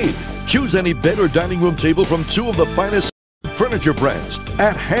Kincaid. Choose any bed or dining room table from 2 of the finest furniture brands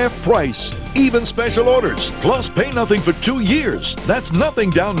at half price. Even special orders. Plus pay nothing for 2 years. That's nothing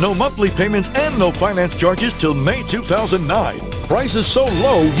down, no monthly payments, and no finance charges till May 2009. Prices so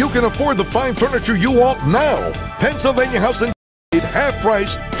low you can afford the fine furniture you want now. Pennsylvania House and Kincaid, half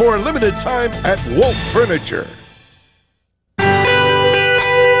price for a limited time at Wolf Furniture.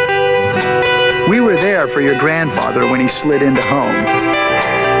 We were there for your grandfather when he slid into home.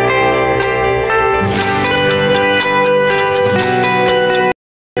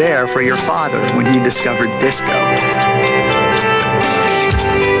 There for your father when he discovered disco.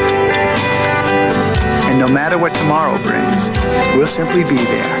 And no matter what tomorrow brings, we'll simply be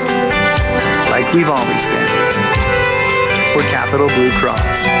there, like we've always been. For Capital Blue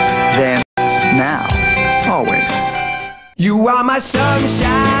Cross. Then, now, always. You are my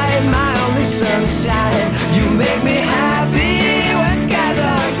sunshine, my only sunshine. You make me happy when skies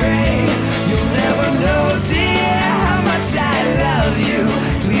are gray. You'll never know, dear, how much I love you.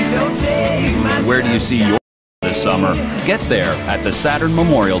 Please don't take my Where do you see your this summer? Get there at the Saturn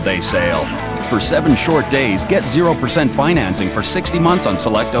Memorial Day sale. For 7 short days, get 0% financing for 60 months on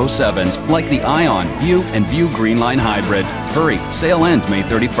select 07s like the Ion, View, and View Greenline Hybrid. Hurry, sale ends May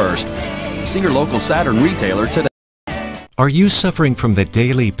 31st. See your local Saturn retailer today. Are you suffering from the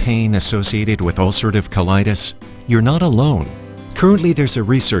daily pain associated with ulcerative colitis? You're not alone. Currently, there's a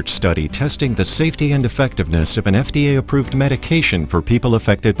research study testing the safety and effectiveness of an FDA-approved medication for people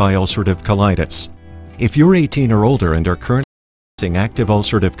affected by ulcerative colitis. If you're 18 or older and are currently experiencing active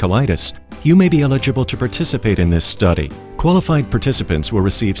ulcerative colitis, you may be eligible to participate in this study. Qualified participants will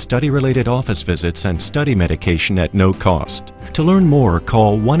receive study-related office visits and study medication at no cost. To learn more,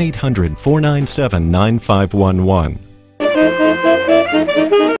 call 1-800-497-9511.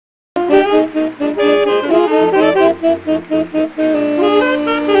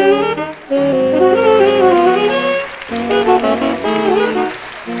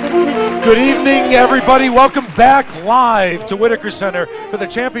 Good evening, everybody. Welcome back live to Whitaker Center for the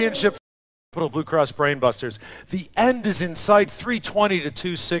championship Capital Blue Cross BrainBusters. The end is in sight, 320 to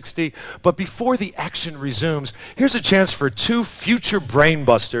 260. But before the action resumes, here's a chance for 2 future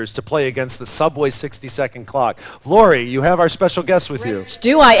BrainBusters to play against the Subway 60-second clock. Lori, you have our special guests with you.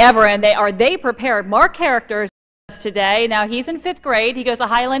 Do I ever, and they prepared more characters today. Now he's in 5th grade. He goes to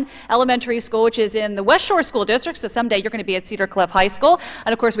Highland Elementary School, which is in the West Shore School District, so someday you're going to be at Cedar Cliff High School.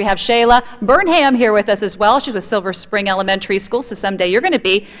 And of course we have Shayla Burnham here with us as well. She's with Silver Spring Elementary School, so someday you're going to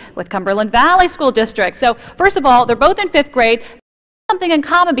be with Cumberland Valley School District. So first of all, they're both in 5th grade. Something in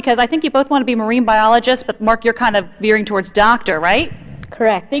common, because I think you both want to be marine biologists, but Mark, you're kind of veering towards doctor, right?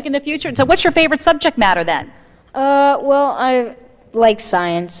 Correct. Think in the future. So what's your favorite subject matter then? Well, I like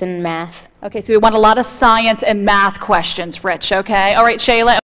science and math. Okay, so we want a lot of science and math questions, Rich, okay? All right,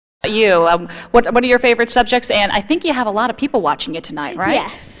 Shayla, You, what are your favorite subjects? And I think you have a lot of people watching you tonight, right?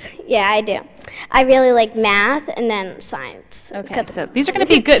 Yes, yeah, I do. I really like math and then science. Okay, so these are going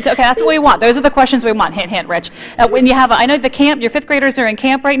to be good. Okay, that's what we want. Those are the questions we want. Hint, hint, Rich. When you have, I know the camp, your 5th graders are in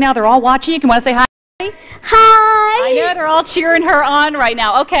camp right now. They're all watching you. You want to say hi? Hi! I know they're all cheering her on right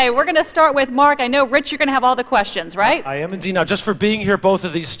now. Okay, we're going to start with Mark. I know, Rich, you're going to have all the questions, right? I am indeed. Now, just for being here, both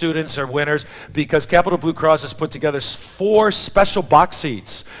of these students are winners because Capital Blue Cross has put together 4 special box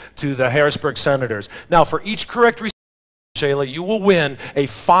seats to the Harrisburg Senators. Now, for each correct response, Shayla, you will win a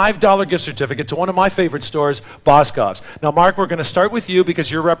 $5 gift certificate to one of my favorite stores, Boscov's. Now, Mark, we're going to start with you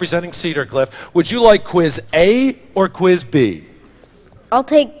because you're representing Cedar Cliff. Would you like quiz A or quiz B? I'll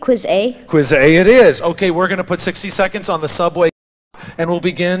take quiz A. Quiz A it is. Okay, we're going to put 60 seconds on the subway, and we'll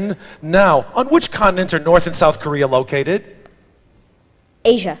begin now. On which continent are North and South Korea located?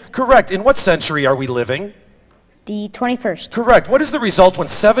 Asia. Correct. In what century are we living? The 21st. Correct. What is the result when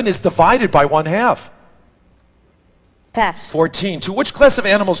 7 is divided by 1/2? Pass. 14. To which class of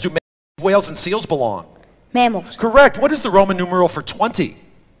animals do whales and seals belong? Mammals. Correct. What is the Roman numeral for 20?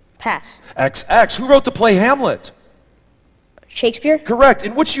 Pass. XX. Who wrote the play Hamlet? Shakespeare. Correct.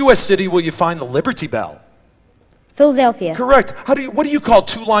 In which U.S. city will you find the Liberty Bell? Philadelphia. Correct. What do you call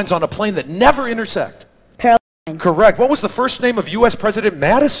 2 lines on a plane that never intersect? Parallel lines. Correct. What was the first name of U.S. President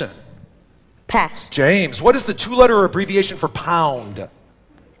Madison? Pass. James. What is the 2-letter abbreviation for pound?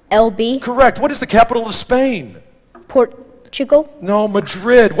 LB. Correct. What is the capital of Spain? Portugal. No,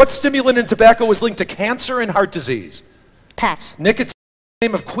 Madrid. What stimulant in tobacco is linked to cancer and heart disease? Pass. Nicotine.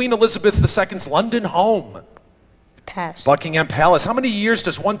 Name of Queen Elizabeth II's London home? Pass. Buckingham Palace. How many years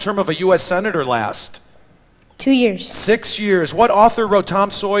does one term of a U.S. Senator last? 2 years. 6 years. What author wrote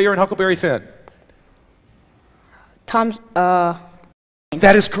Tom Sawyer and Huckleberry Finn? That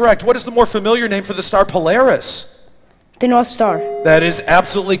is correct. What is the more familiar name for the star Polaris? The North Star. That is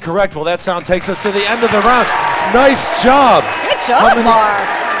absolutely correct. Well, that sound takes us to the end of the round. Nice job. Good job, Mark.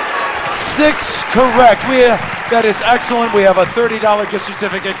 6 correct. That is excellent. We have a $30 gift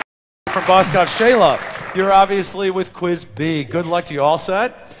certificate from Boscov. Shayla, you're obviously with quiz B. Good luck to you. All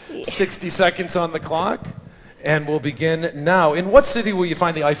set? 60 seconds on the clock. And we'll begin now. In what city will you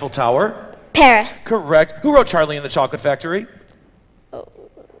find the Eiffel Tower? Paris. Correct. Who wrote Charlie and the Chocolate Factory?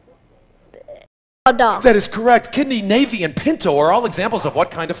 That is correct. Kidney, navy, and pinto are all examples of what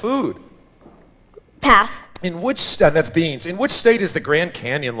kind of food? Pass. In which, that's beans. In which state is the Grand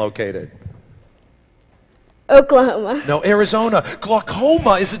Canyon located? Oklahoma. No, Arizona.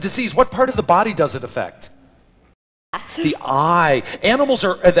 Glaucoma is a disease. What part of the body does it affect? Pass. The eye. Animals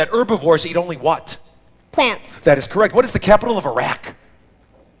that herbivores eat only what? Plants. That is correct. What is the capital of Iraq?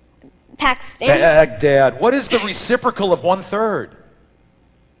 Pakistan. Baghdad. What is the reciprocal of 1/3?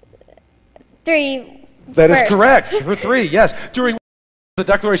 3. That is correct. For 3, yes. During the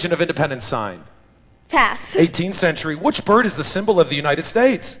Declaration of Independence signed? Pass. 18th century. Which bird is the symbol of the United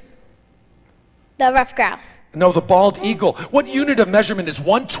States? The ruffed grouse. No, the bald eagle. What unit of measurement is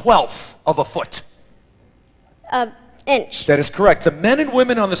 1/12 of a foot? Inch. That is correct. The men and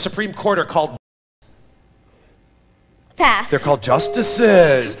women on the Supreme Court are called? Pass. They're called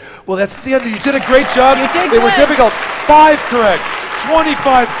justices. Well, that's the end. You did a great job. You did They were good. difficult. 5 correct.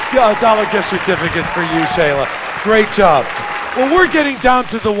 $25 gift certificate for you, Shayla. Great job. Well, we're getting down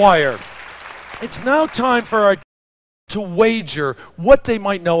to the wire. It's now time for our to wager what they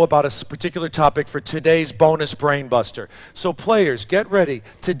might know about a particular topic for today's bonus Brainbuster. So players, get ready.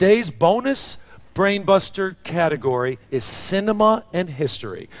 Today's bonus Brainbuster category is cinema and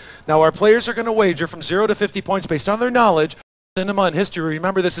history. Now our players are going to wager from 0 to 50 points based on their knowledge. Cinema and history.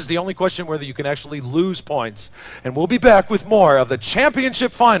 Remember, this is the only question where you can actually lose points. And we'll be back with more of the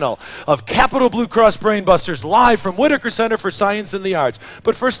championship final of Capital Blue Cross Brainbusters live from Whitaker Center for Science and the Arts.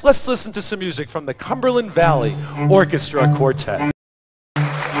 But first, let's listen to some music from the Cumberland Valley Orchestra Quartet.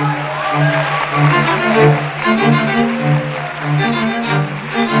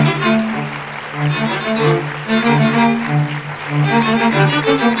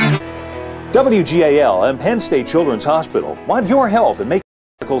 WGAL and Penn State Children's Hospital want your help in making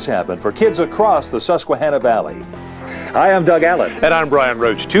miracles happen for kids across the Susquehanna Valley. Hi, I'm Doug Allen. And I'm Brian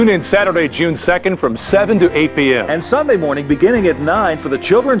Roach. Tune in Saturday, June 2nd from 7 to 8 p.m. And Sunday morning beginning at 9 for the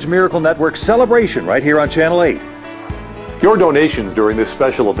Children's Miracle Network celebration right here on Channel 8. Your donations during this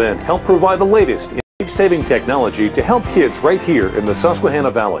special event help provide the latest in life-saving technology to help kids right here in the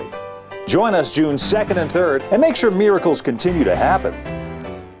Susquehanna Valley. Join us June 2nd and 3rd and make sure miracles continue to happen.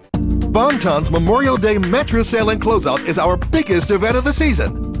 Bonton's Memorial Day mattress sale and closeout is our biggest event of the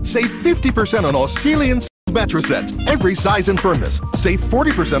season. Save 50% on all Sealy and mattress sets, every size and firmness. Save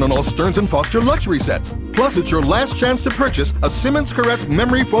 40% on all Stearns & Foster luxury sets. Plus, it's your last chance to purchase a Simmons Caress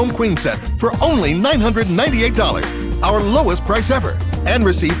Memory Foam Queen set for only $998, our lowest price ever. And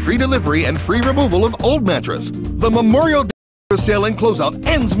receive free delivery and free removal of old mattress. The Memorial Day sale and closeout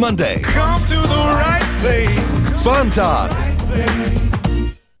ends Monday. Come to the right place. Bon-Ton.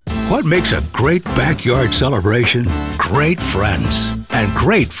 What makes a great backyard celebration? Great friends and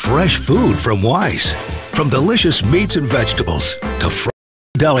great fresh food from Wise. From delicious meats and vegetables to fresh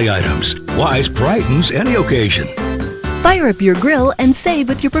deli items, Wise brightens any occasion. Fire up your grill and save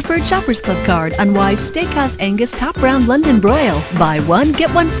with your preferred Shoppers Club card on Wise Steakhouse Angus Top Round London Broil. Buy one, get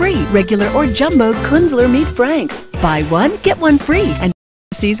one free. Regular or jumbo Kunzler Meat Franks. Buy one, get one free. And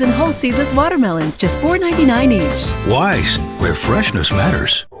season whole seedless watermelons, just $4.99 each. Wise, where freshness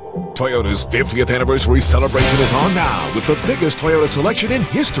matters. Toyota's 50th anniversary celebration is on now with the biggest Toyota selection in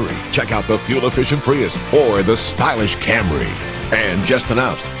history. Check out the fuel-efficient Prius or the stylish Camry. And just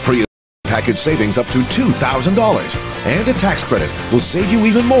announced, Prius package savings up to $2,000. And a tax credit will save you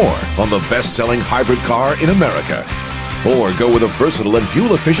even more on the best-selling hybrid car in America. Or go with a versatile and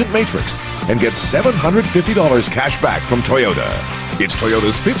fuel-efficient Matrix and get $750 cash back from Toyota. It's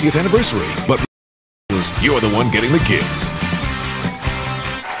Toyota's 50th anniversary, but you're the one getting the gifts.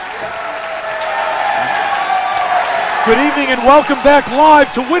 Good evening and welcome back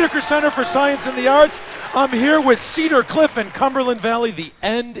live to Whitaker Center for Science and the Arts. I'm here with Cedar Cliff and Cumberland Valley. The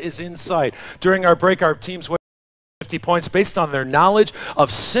end is in sight. During our break, our teams won 50 points based on their knowledge of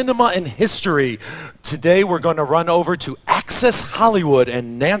cinema and history. Today, we're going to run over to Access Hollywood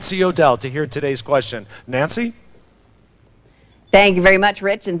and Nancy O'Dell to hear today's question. Nancy? Thank you very much,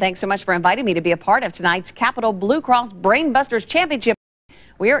 Rich, and thanks so much for inviting me to be a part of tonight's Capital Blue Cross BrainBusters Championship.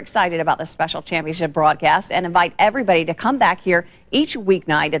 We are excited about this special championship broadcast and invite everybody to come back here each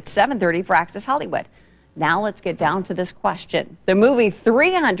weeknight at 7:30 for Access Hollywood. Now let's get down to this question. The movie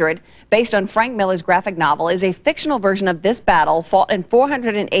 300, based on Frank Miller's graphic novel, is a fictional version of this battle fought in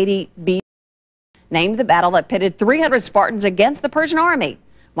 480 BC. Name the battle that pitted 300 Spartans against the Persian army.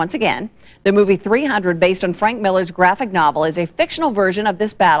 Once again, the movie 300, based on Frank Miller's graphic novel, is a fictional version of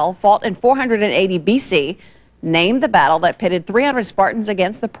this battle fought in 480 BC. Name the battle that pitted 300 Spartans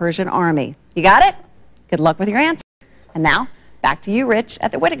against the Persian army. You got it? Good luck with your answer. And now, back to you, Rich,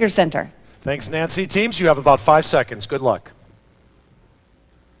 at the Whitaker Center. Thanks, Nancy. Teams, you have about 5 seconds. Good luck.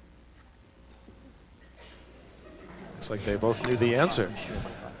 Looks like they both knew the answer.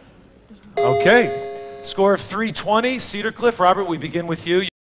 Okay. Score of 320. Cedar Cliff, Robert, we begin with you.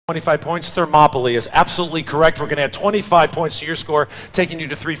 25 points. Thermopylae is absolutely correct. We're going to add 25 points to your score, taking you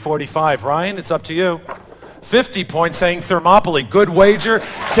to 345. Ryan, it's up to you. 50 points saying Thermopylae. Good wager,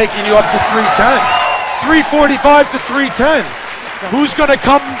 taking you up to 310. 345 to 310. Who's going to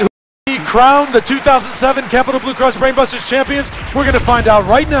come crown the 2007 Capital Blue Cross BrainBusters champions? We're going to find out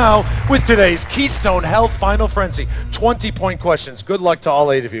right now with today's Keystone Health Final Frenzy. 20-point questions. Good luck to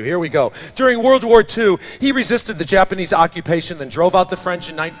all 8 of you. Here we go. During World War II, he resisted the Japanese occupation, then drove out the French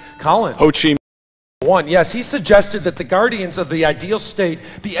in Colin. Ho Chi Minh. Yes, he suggested that the guardians of the ideal state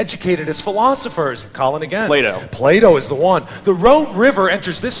be educated as philosophers. Colin again. Plato. Plato is the one. The Rhone River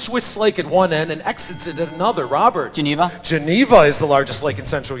enters this Swiss lake at one end and exits it at another. Robert. Geneva. Geneva is the largest lake in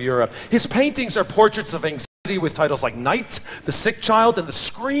Central Europe. His paintings are portraits of anxiety with titles like Night, The Sick Child, and The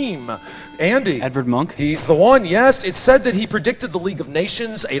Scream. Andy. Edvard Munch. He's the one, yes. It's said that he predicted the League of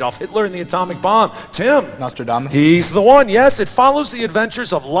Nations, Adolf Hitler, and the atomic bomb. Tim. Nostradamus. He's the one, yes. It follows the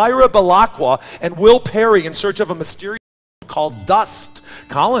adventures of Lyra Belacqua and Will Perry in search of a mysterious called Dust.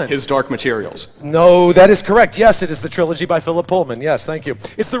 Colin. His Dark Materials. No, that is correct. Yes, it is the trilogy by Philip Pullman. Yes, thank you.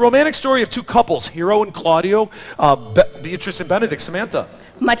 It's the romantic story of 2 couples, Hero and Claudio, Beatrice and Benedict. Samantha.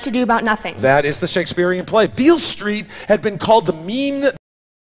 Much Ado About Nothing. That is the Shakespearean play. Beale Street had been called the mean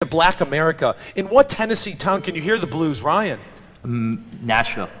of Black America. In what Tennessee town can you hear the blues, Ryan?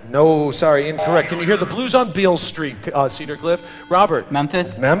 Nashville. No, sorry, incorrect. Can you hear the blues on Beale Street, Cedar Cliff? Robert?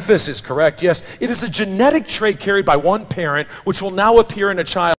 Memphis. Memphis is correct, yes. It is a genetic trait carried by one parent which will now appear in a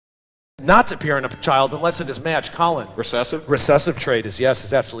child. Not appear in a child unless it is matched. Colin. Recessive? Recessive trait is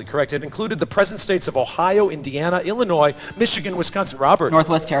absolutely correct. It included the present states of Ohio, Indiana, Illinois, Michigan, Wisconsin. Robert.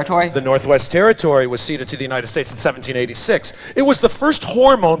 Northwest Territory. The Northwest Territory was ceded to the United States in 1786. It was the first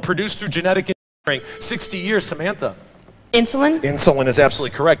hormone produced through genetic engineering. 60 years. Samantha. Insulin? Insulin is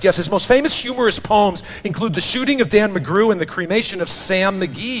absolutely correct. Yes, his most famous humorous poems include the shooting of Dan McGrew and the cremation of Sam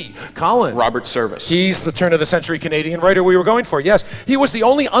McGee. Colin. Robert Service. He's the turn-of-the-century Canadian writer we were going for. Yes, he was the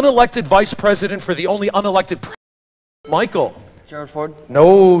only unelected vice president for the only unelected president. Michael. Gerald Ford?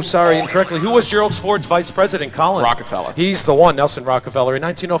 No, sorry, incorrectly. Who was Gerald Ford's vice president, Colin? Rockefeller. He's the one, Nelson Rockefeller. In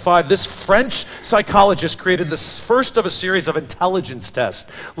 1905, this French psychologist created the first of a series of intelligence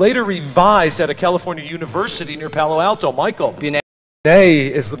tests, later revised at a California university near Palo Alto. Michael. Binet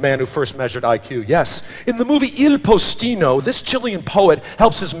is the man who first measured IQ, yes. In the movie Il Postino, this Chilean poet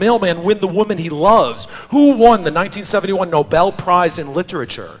helps his mailman win the woman he loves. Who won the 1971 Nobel Prize in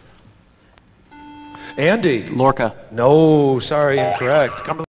Literature? Andy. Lorca. No, sorry, incorrect.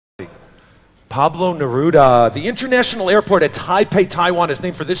 Come on. Pablo Neruda. The international airport at Taipei, Taiwan is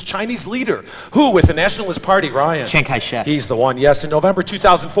named for this Chinese leader. Who with the Nationalist Party, Ryan? Chiang Kai-shek. He's the one, yes. In November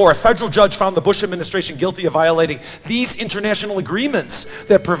 2004, a federal judge found the Bush administration guilty of violating these international agreements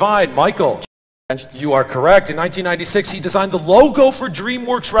that provide, Michael. You are correct. In 1996, he designed the logo for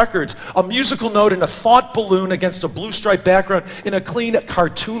DreamWorks Records, a musical note in a thought balloon against a blue striped background in a clean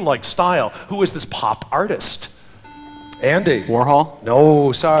cartoon-like style. Who is this pop artist? Andy. Warhol?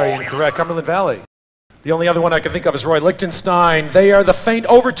 No, sorry, incorrect. Cumberland Valley. The only other one I can think of is Roy Lichtenstein. They are the faint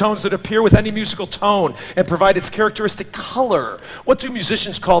overtones that appear with any musical tone and provide its characteristic color. What do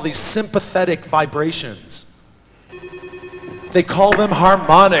musicians call these sympathetic vibrations? They call them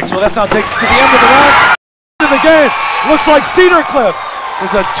harmonics. Well, that sound takes us to the end of the round. Of the game. Looks like Cedar Cliff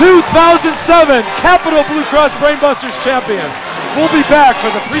is a 2007 Capital Blue Cross BrainBusters champions. We'll be back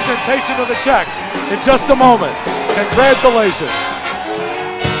for the presentation of the checks in just a moment. Congratulations.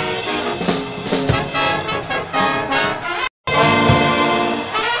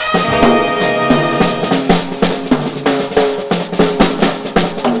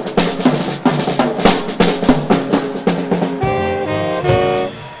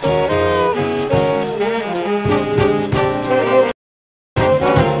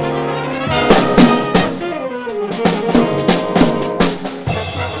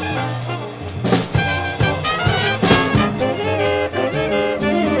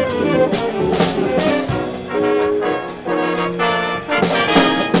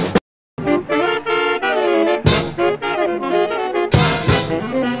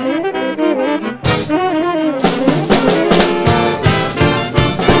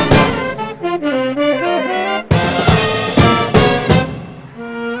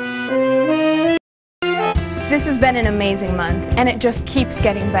 This has been an amazing month, and it just keeps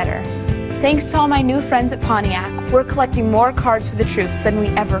getting better. Thanks to all my new friends at Pontiac, we're collecting more cards for the troops than we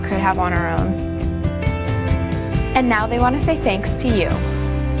ever could have on our own. And now they want to say thanks to you.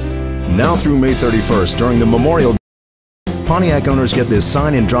 Now through May 31st, during the Memorial Day, Pontiac owners get this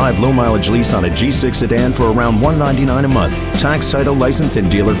sign and drive low mileage lease on a G6 sedan for around $199 a month. Tax, title, license,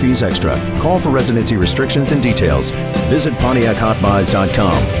 and dealer fees extra. Call for residency restrictions and details. Visit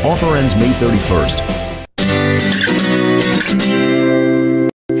PontiacHotBuys.com. Offer ends May 31st.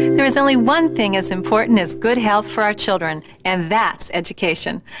 There is only one thing as important as good health for our children, and that's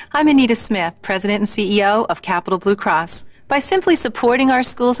education. I'm Anita Smith, President and CEO of Capital Blue Cross. By simply supporting our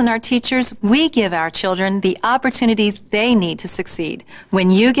schools and our teachers, we give our children the opportunities they need to succeed. When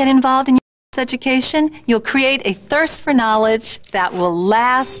you get involved in your education, you'll create a thirst for knowledge that will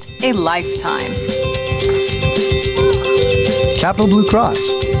last a lifetime. Capital Blue Cross.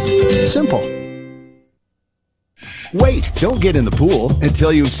 Simple. Wait, don't get in the pool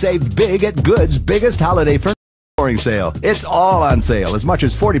until you've saved big at Good's biggest holiday flooring sale. It's all on sale, as much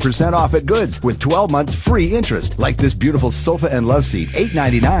as 40% off at Good's, with 12 months free interest, like this beautiful sofa and love seat,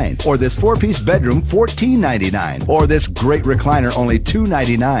 $8.99, or this 4-piece bedroom, $14.99, or this great recliner, only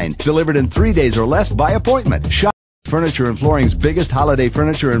 $2.99, delivered in 3 days or less by appointment. Shop Furniture and Flooring's biggest holiday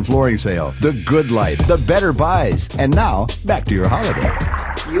furniture and flooring sale. The good life, the better buys. And now, back to your holiday.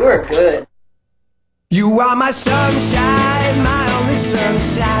 You are good. You are my sunshine, my only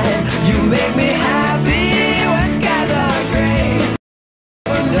sunshine. You make me happy when skies are gray.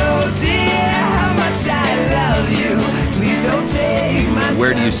 No dear, how much I love you. Please don't take my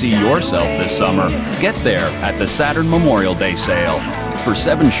Where do you see yourself this summer? Get there at the Saturn Memorial Day sale. For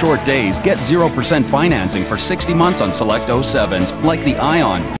 7 short days, get 0% financing for 60 months on select 07s like the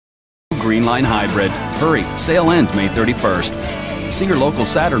Ion Green Line Hybrid. Hurry, sale ends May 31st. See your local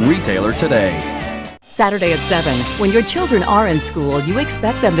Saturn retailer today. Saturday at 7. When your children are in school, you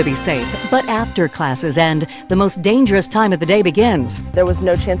expect them to be safe. But after classes end, the most dangerous time of the day begins. There was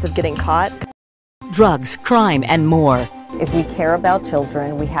no chance of getting caught. Drugs, crime, and more. If we care about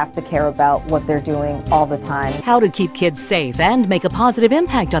children, we have to care about what they're doing all the time. How to keep kids safe and make a positive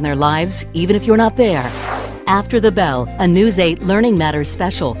impact on their lives, even if you're not there. After the Bell, a News 8 Learning Matters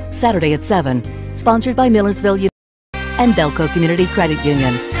special, Saturday at 7. Sponsored by Millersville University and Belco Community Credit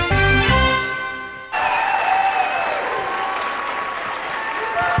Union.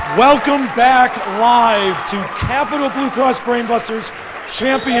 Welcome back live to Capital Blue Cross BrainBusters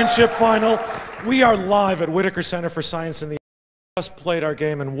Championship Final. We are live at Whitaker Center for Science and the just played our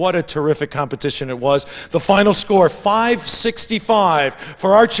game, and what a terrific competition it was. The final score, 565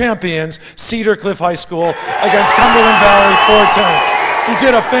 for our champions, Cedar Cliff High School against Cumberland Valley 410. You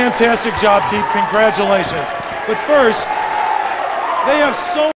did a fantastic job, team. Congratulations. But first, they have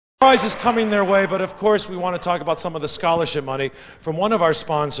so many prizes coming their way, but of course we want to talk about some of the scholarship money from one of our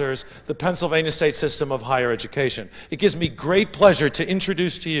sponsors, the Pennsylvania State System of Higher Education. It gives me great pleasure to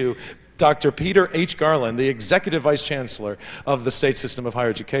introduce to you Dr. Peter H. Garland, the Executive Vice Chancellor of the State System of Higher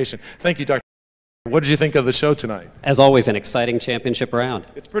Education. Thank you, Dr. What did you think of the show tonight? As always, an exciting championship round.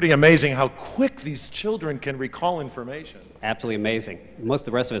 It's pretty amazing how quick these children can recall information. Absolutely amazing. Most of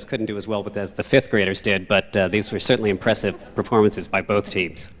the rest of us couldn't do as well as the fifth graders did, but these were certainly impressive performances by both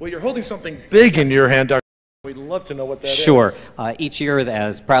teams. Well, you're holding something big in your hand, Dr. We'd love to know what that is. Sure. Each year,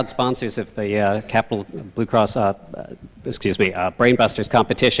 as proud sponsors of the Capital Blue Cross, BrainBusters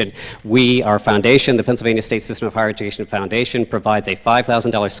competition, our foundation, the Pennsylvania State System of Higher Education Foundation, provides a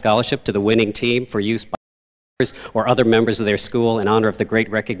 $5,000 scholarship to the winning team for use by or other members of their school in honor of the great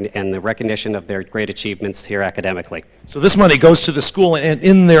recognition of their great achievements here academically. So this money goes to the school, and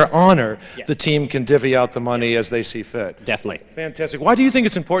in their honor, yes, the team can divvy out the money as they see fit. Definitely. Fantastic. Why do you think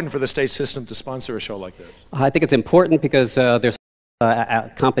it's important for the state system to sponsor a show like this? I think it's important because there's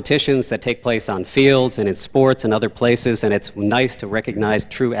competitions that take place on fields and in sports and other places, and it's nice to recognize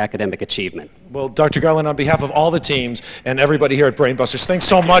true academic achievement. Well, Dr. Garland, on behalf of all the teams and everybody here at BrainBusters, thanks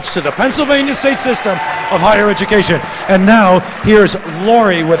so much to the Pennsylvania State System of Higher Education. And now, here's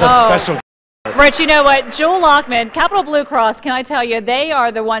Lori with a special. Rich, you know what? Joel Lockman, Capital Blue Cross, can I tell you, they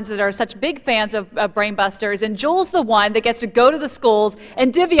are the ones that are such big fans of BrainBusters, and Joel's the one that gets to go to the schools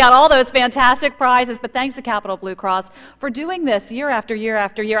and divvy out all those fantastic prizes. But thanks to Capital Blue Cross for doing this year after year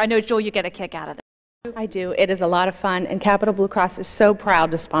after year. I know, Joel, you get a kick out of it. I do. It is a lot of fun, and Capital Blue Cross is so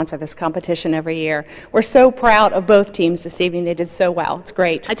proud to sponsor this competition every year. We're so proud of both teams this evening. They did so well. It's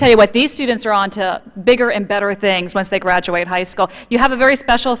great. I tell you what, these students are on to bigger and better things once they graduate high school. You have a very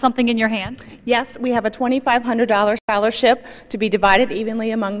special something in your hand? Yes, we have a $2,500 scholarship to be divided evenly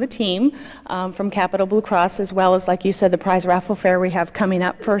among the team from Capital Blue Cross, as well as, like you said, the prize raffle fair we have coming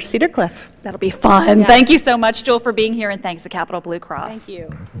up for Cedar Cliff. That'll be fun. Yeah. Thank you so much, Joel, for being here, and thanks to Capital Blue Cross. Thank you.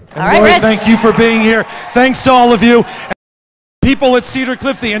 All right, Lori, thank you for being here. Thanks to all of you. People at Cedar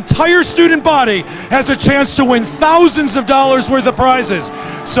Cliff, the entire student body has a chance to win thousands of dollars worth of prizes.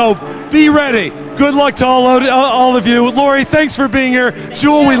 So be ready. Good luck to all of you. Lori, thanks for being here.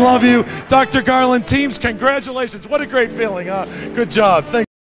 Jewel, we love you. Dr. Garland, teams, congratulations. What a great feeling, huh? Good job. Thank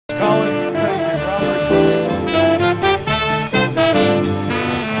you, Colin.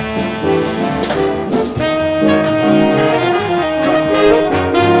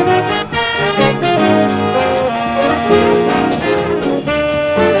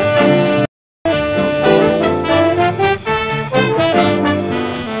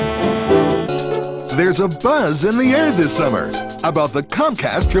 There's a buzz in the air this summer about the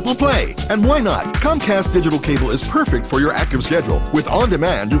Comcast Triple Play. And why not? Comcast digital cable is perfect for your active schedule. With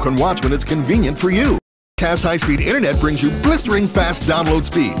on-demand, you can watch when it's convenient for you. Comcast high-speed internet brings you blistering fast download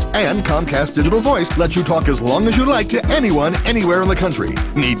speeds. And Comcast Digital Voice lets you talk as long as you like to anyone, anywhere in the country.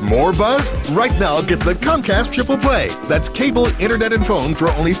 Need more buzz? Right now, get the Comcast Triple Play. That's cable, internet, and phone for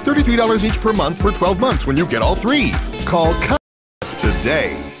only $33 each per month for 12 months when you get all three. Call Comcast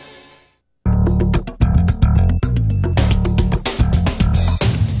today.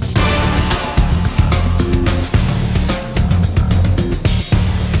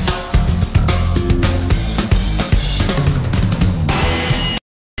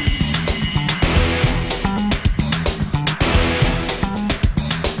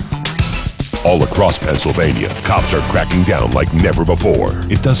 All across Pennsylvania, cops are cracking down like never before.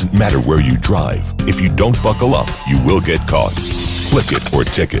 It doesn't matter where you drive. If you don't buckle up, you will get caught. Flick it or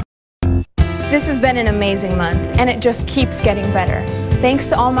ticket. This has been an amazing month, and it just keeps getting better. Thanks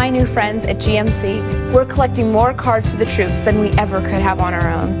to all my new friends at GMC, we're collecting more cards for the troops than we ever could have on our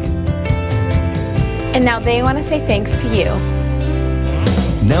own. And now they want to say thanks to you.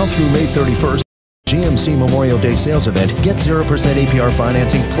 Now through May 31st, GMC Memorial Day sales event, get 0% APR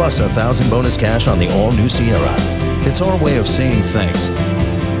financing plus $1,000 bonus cash on the all-new Sierra. It's our way of saying thanks.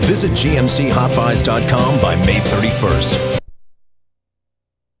 Visit GMCHotBuys.com by May 31st.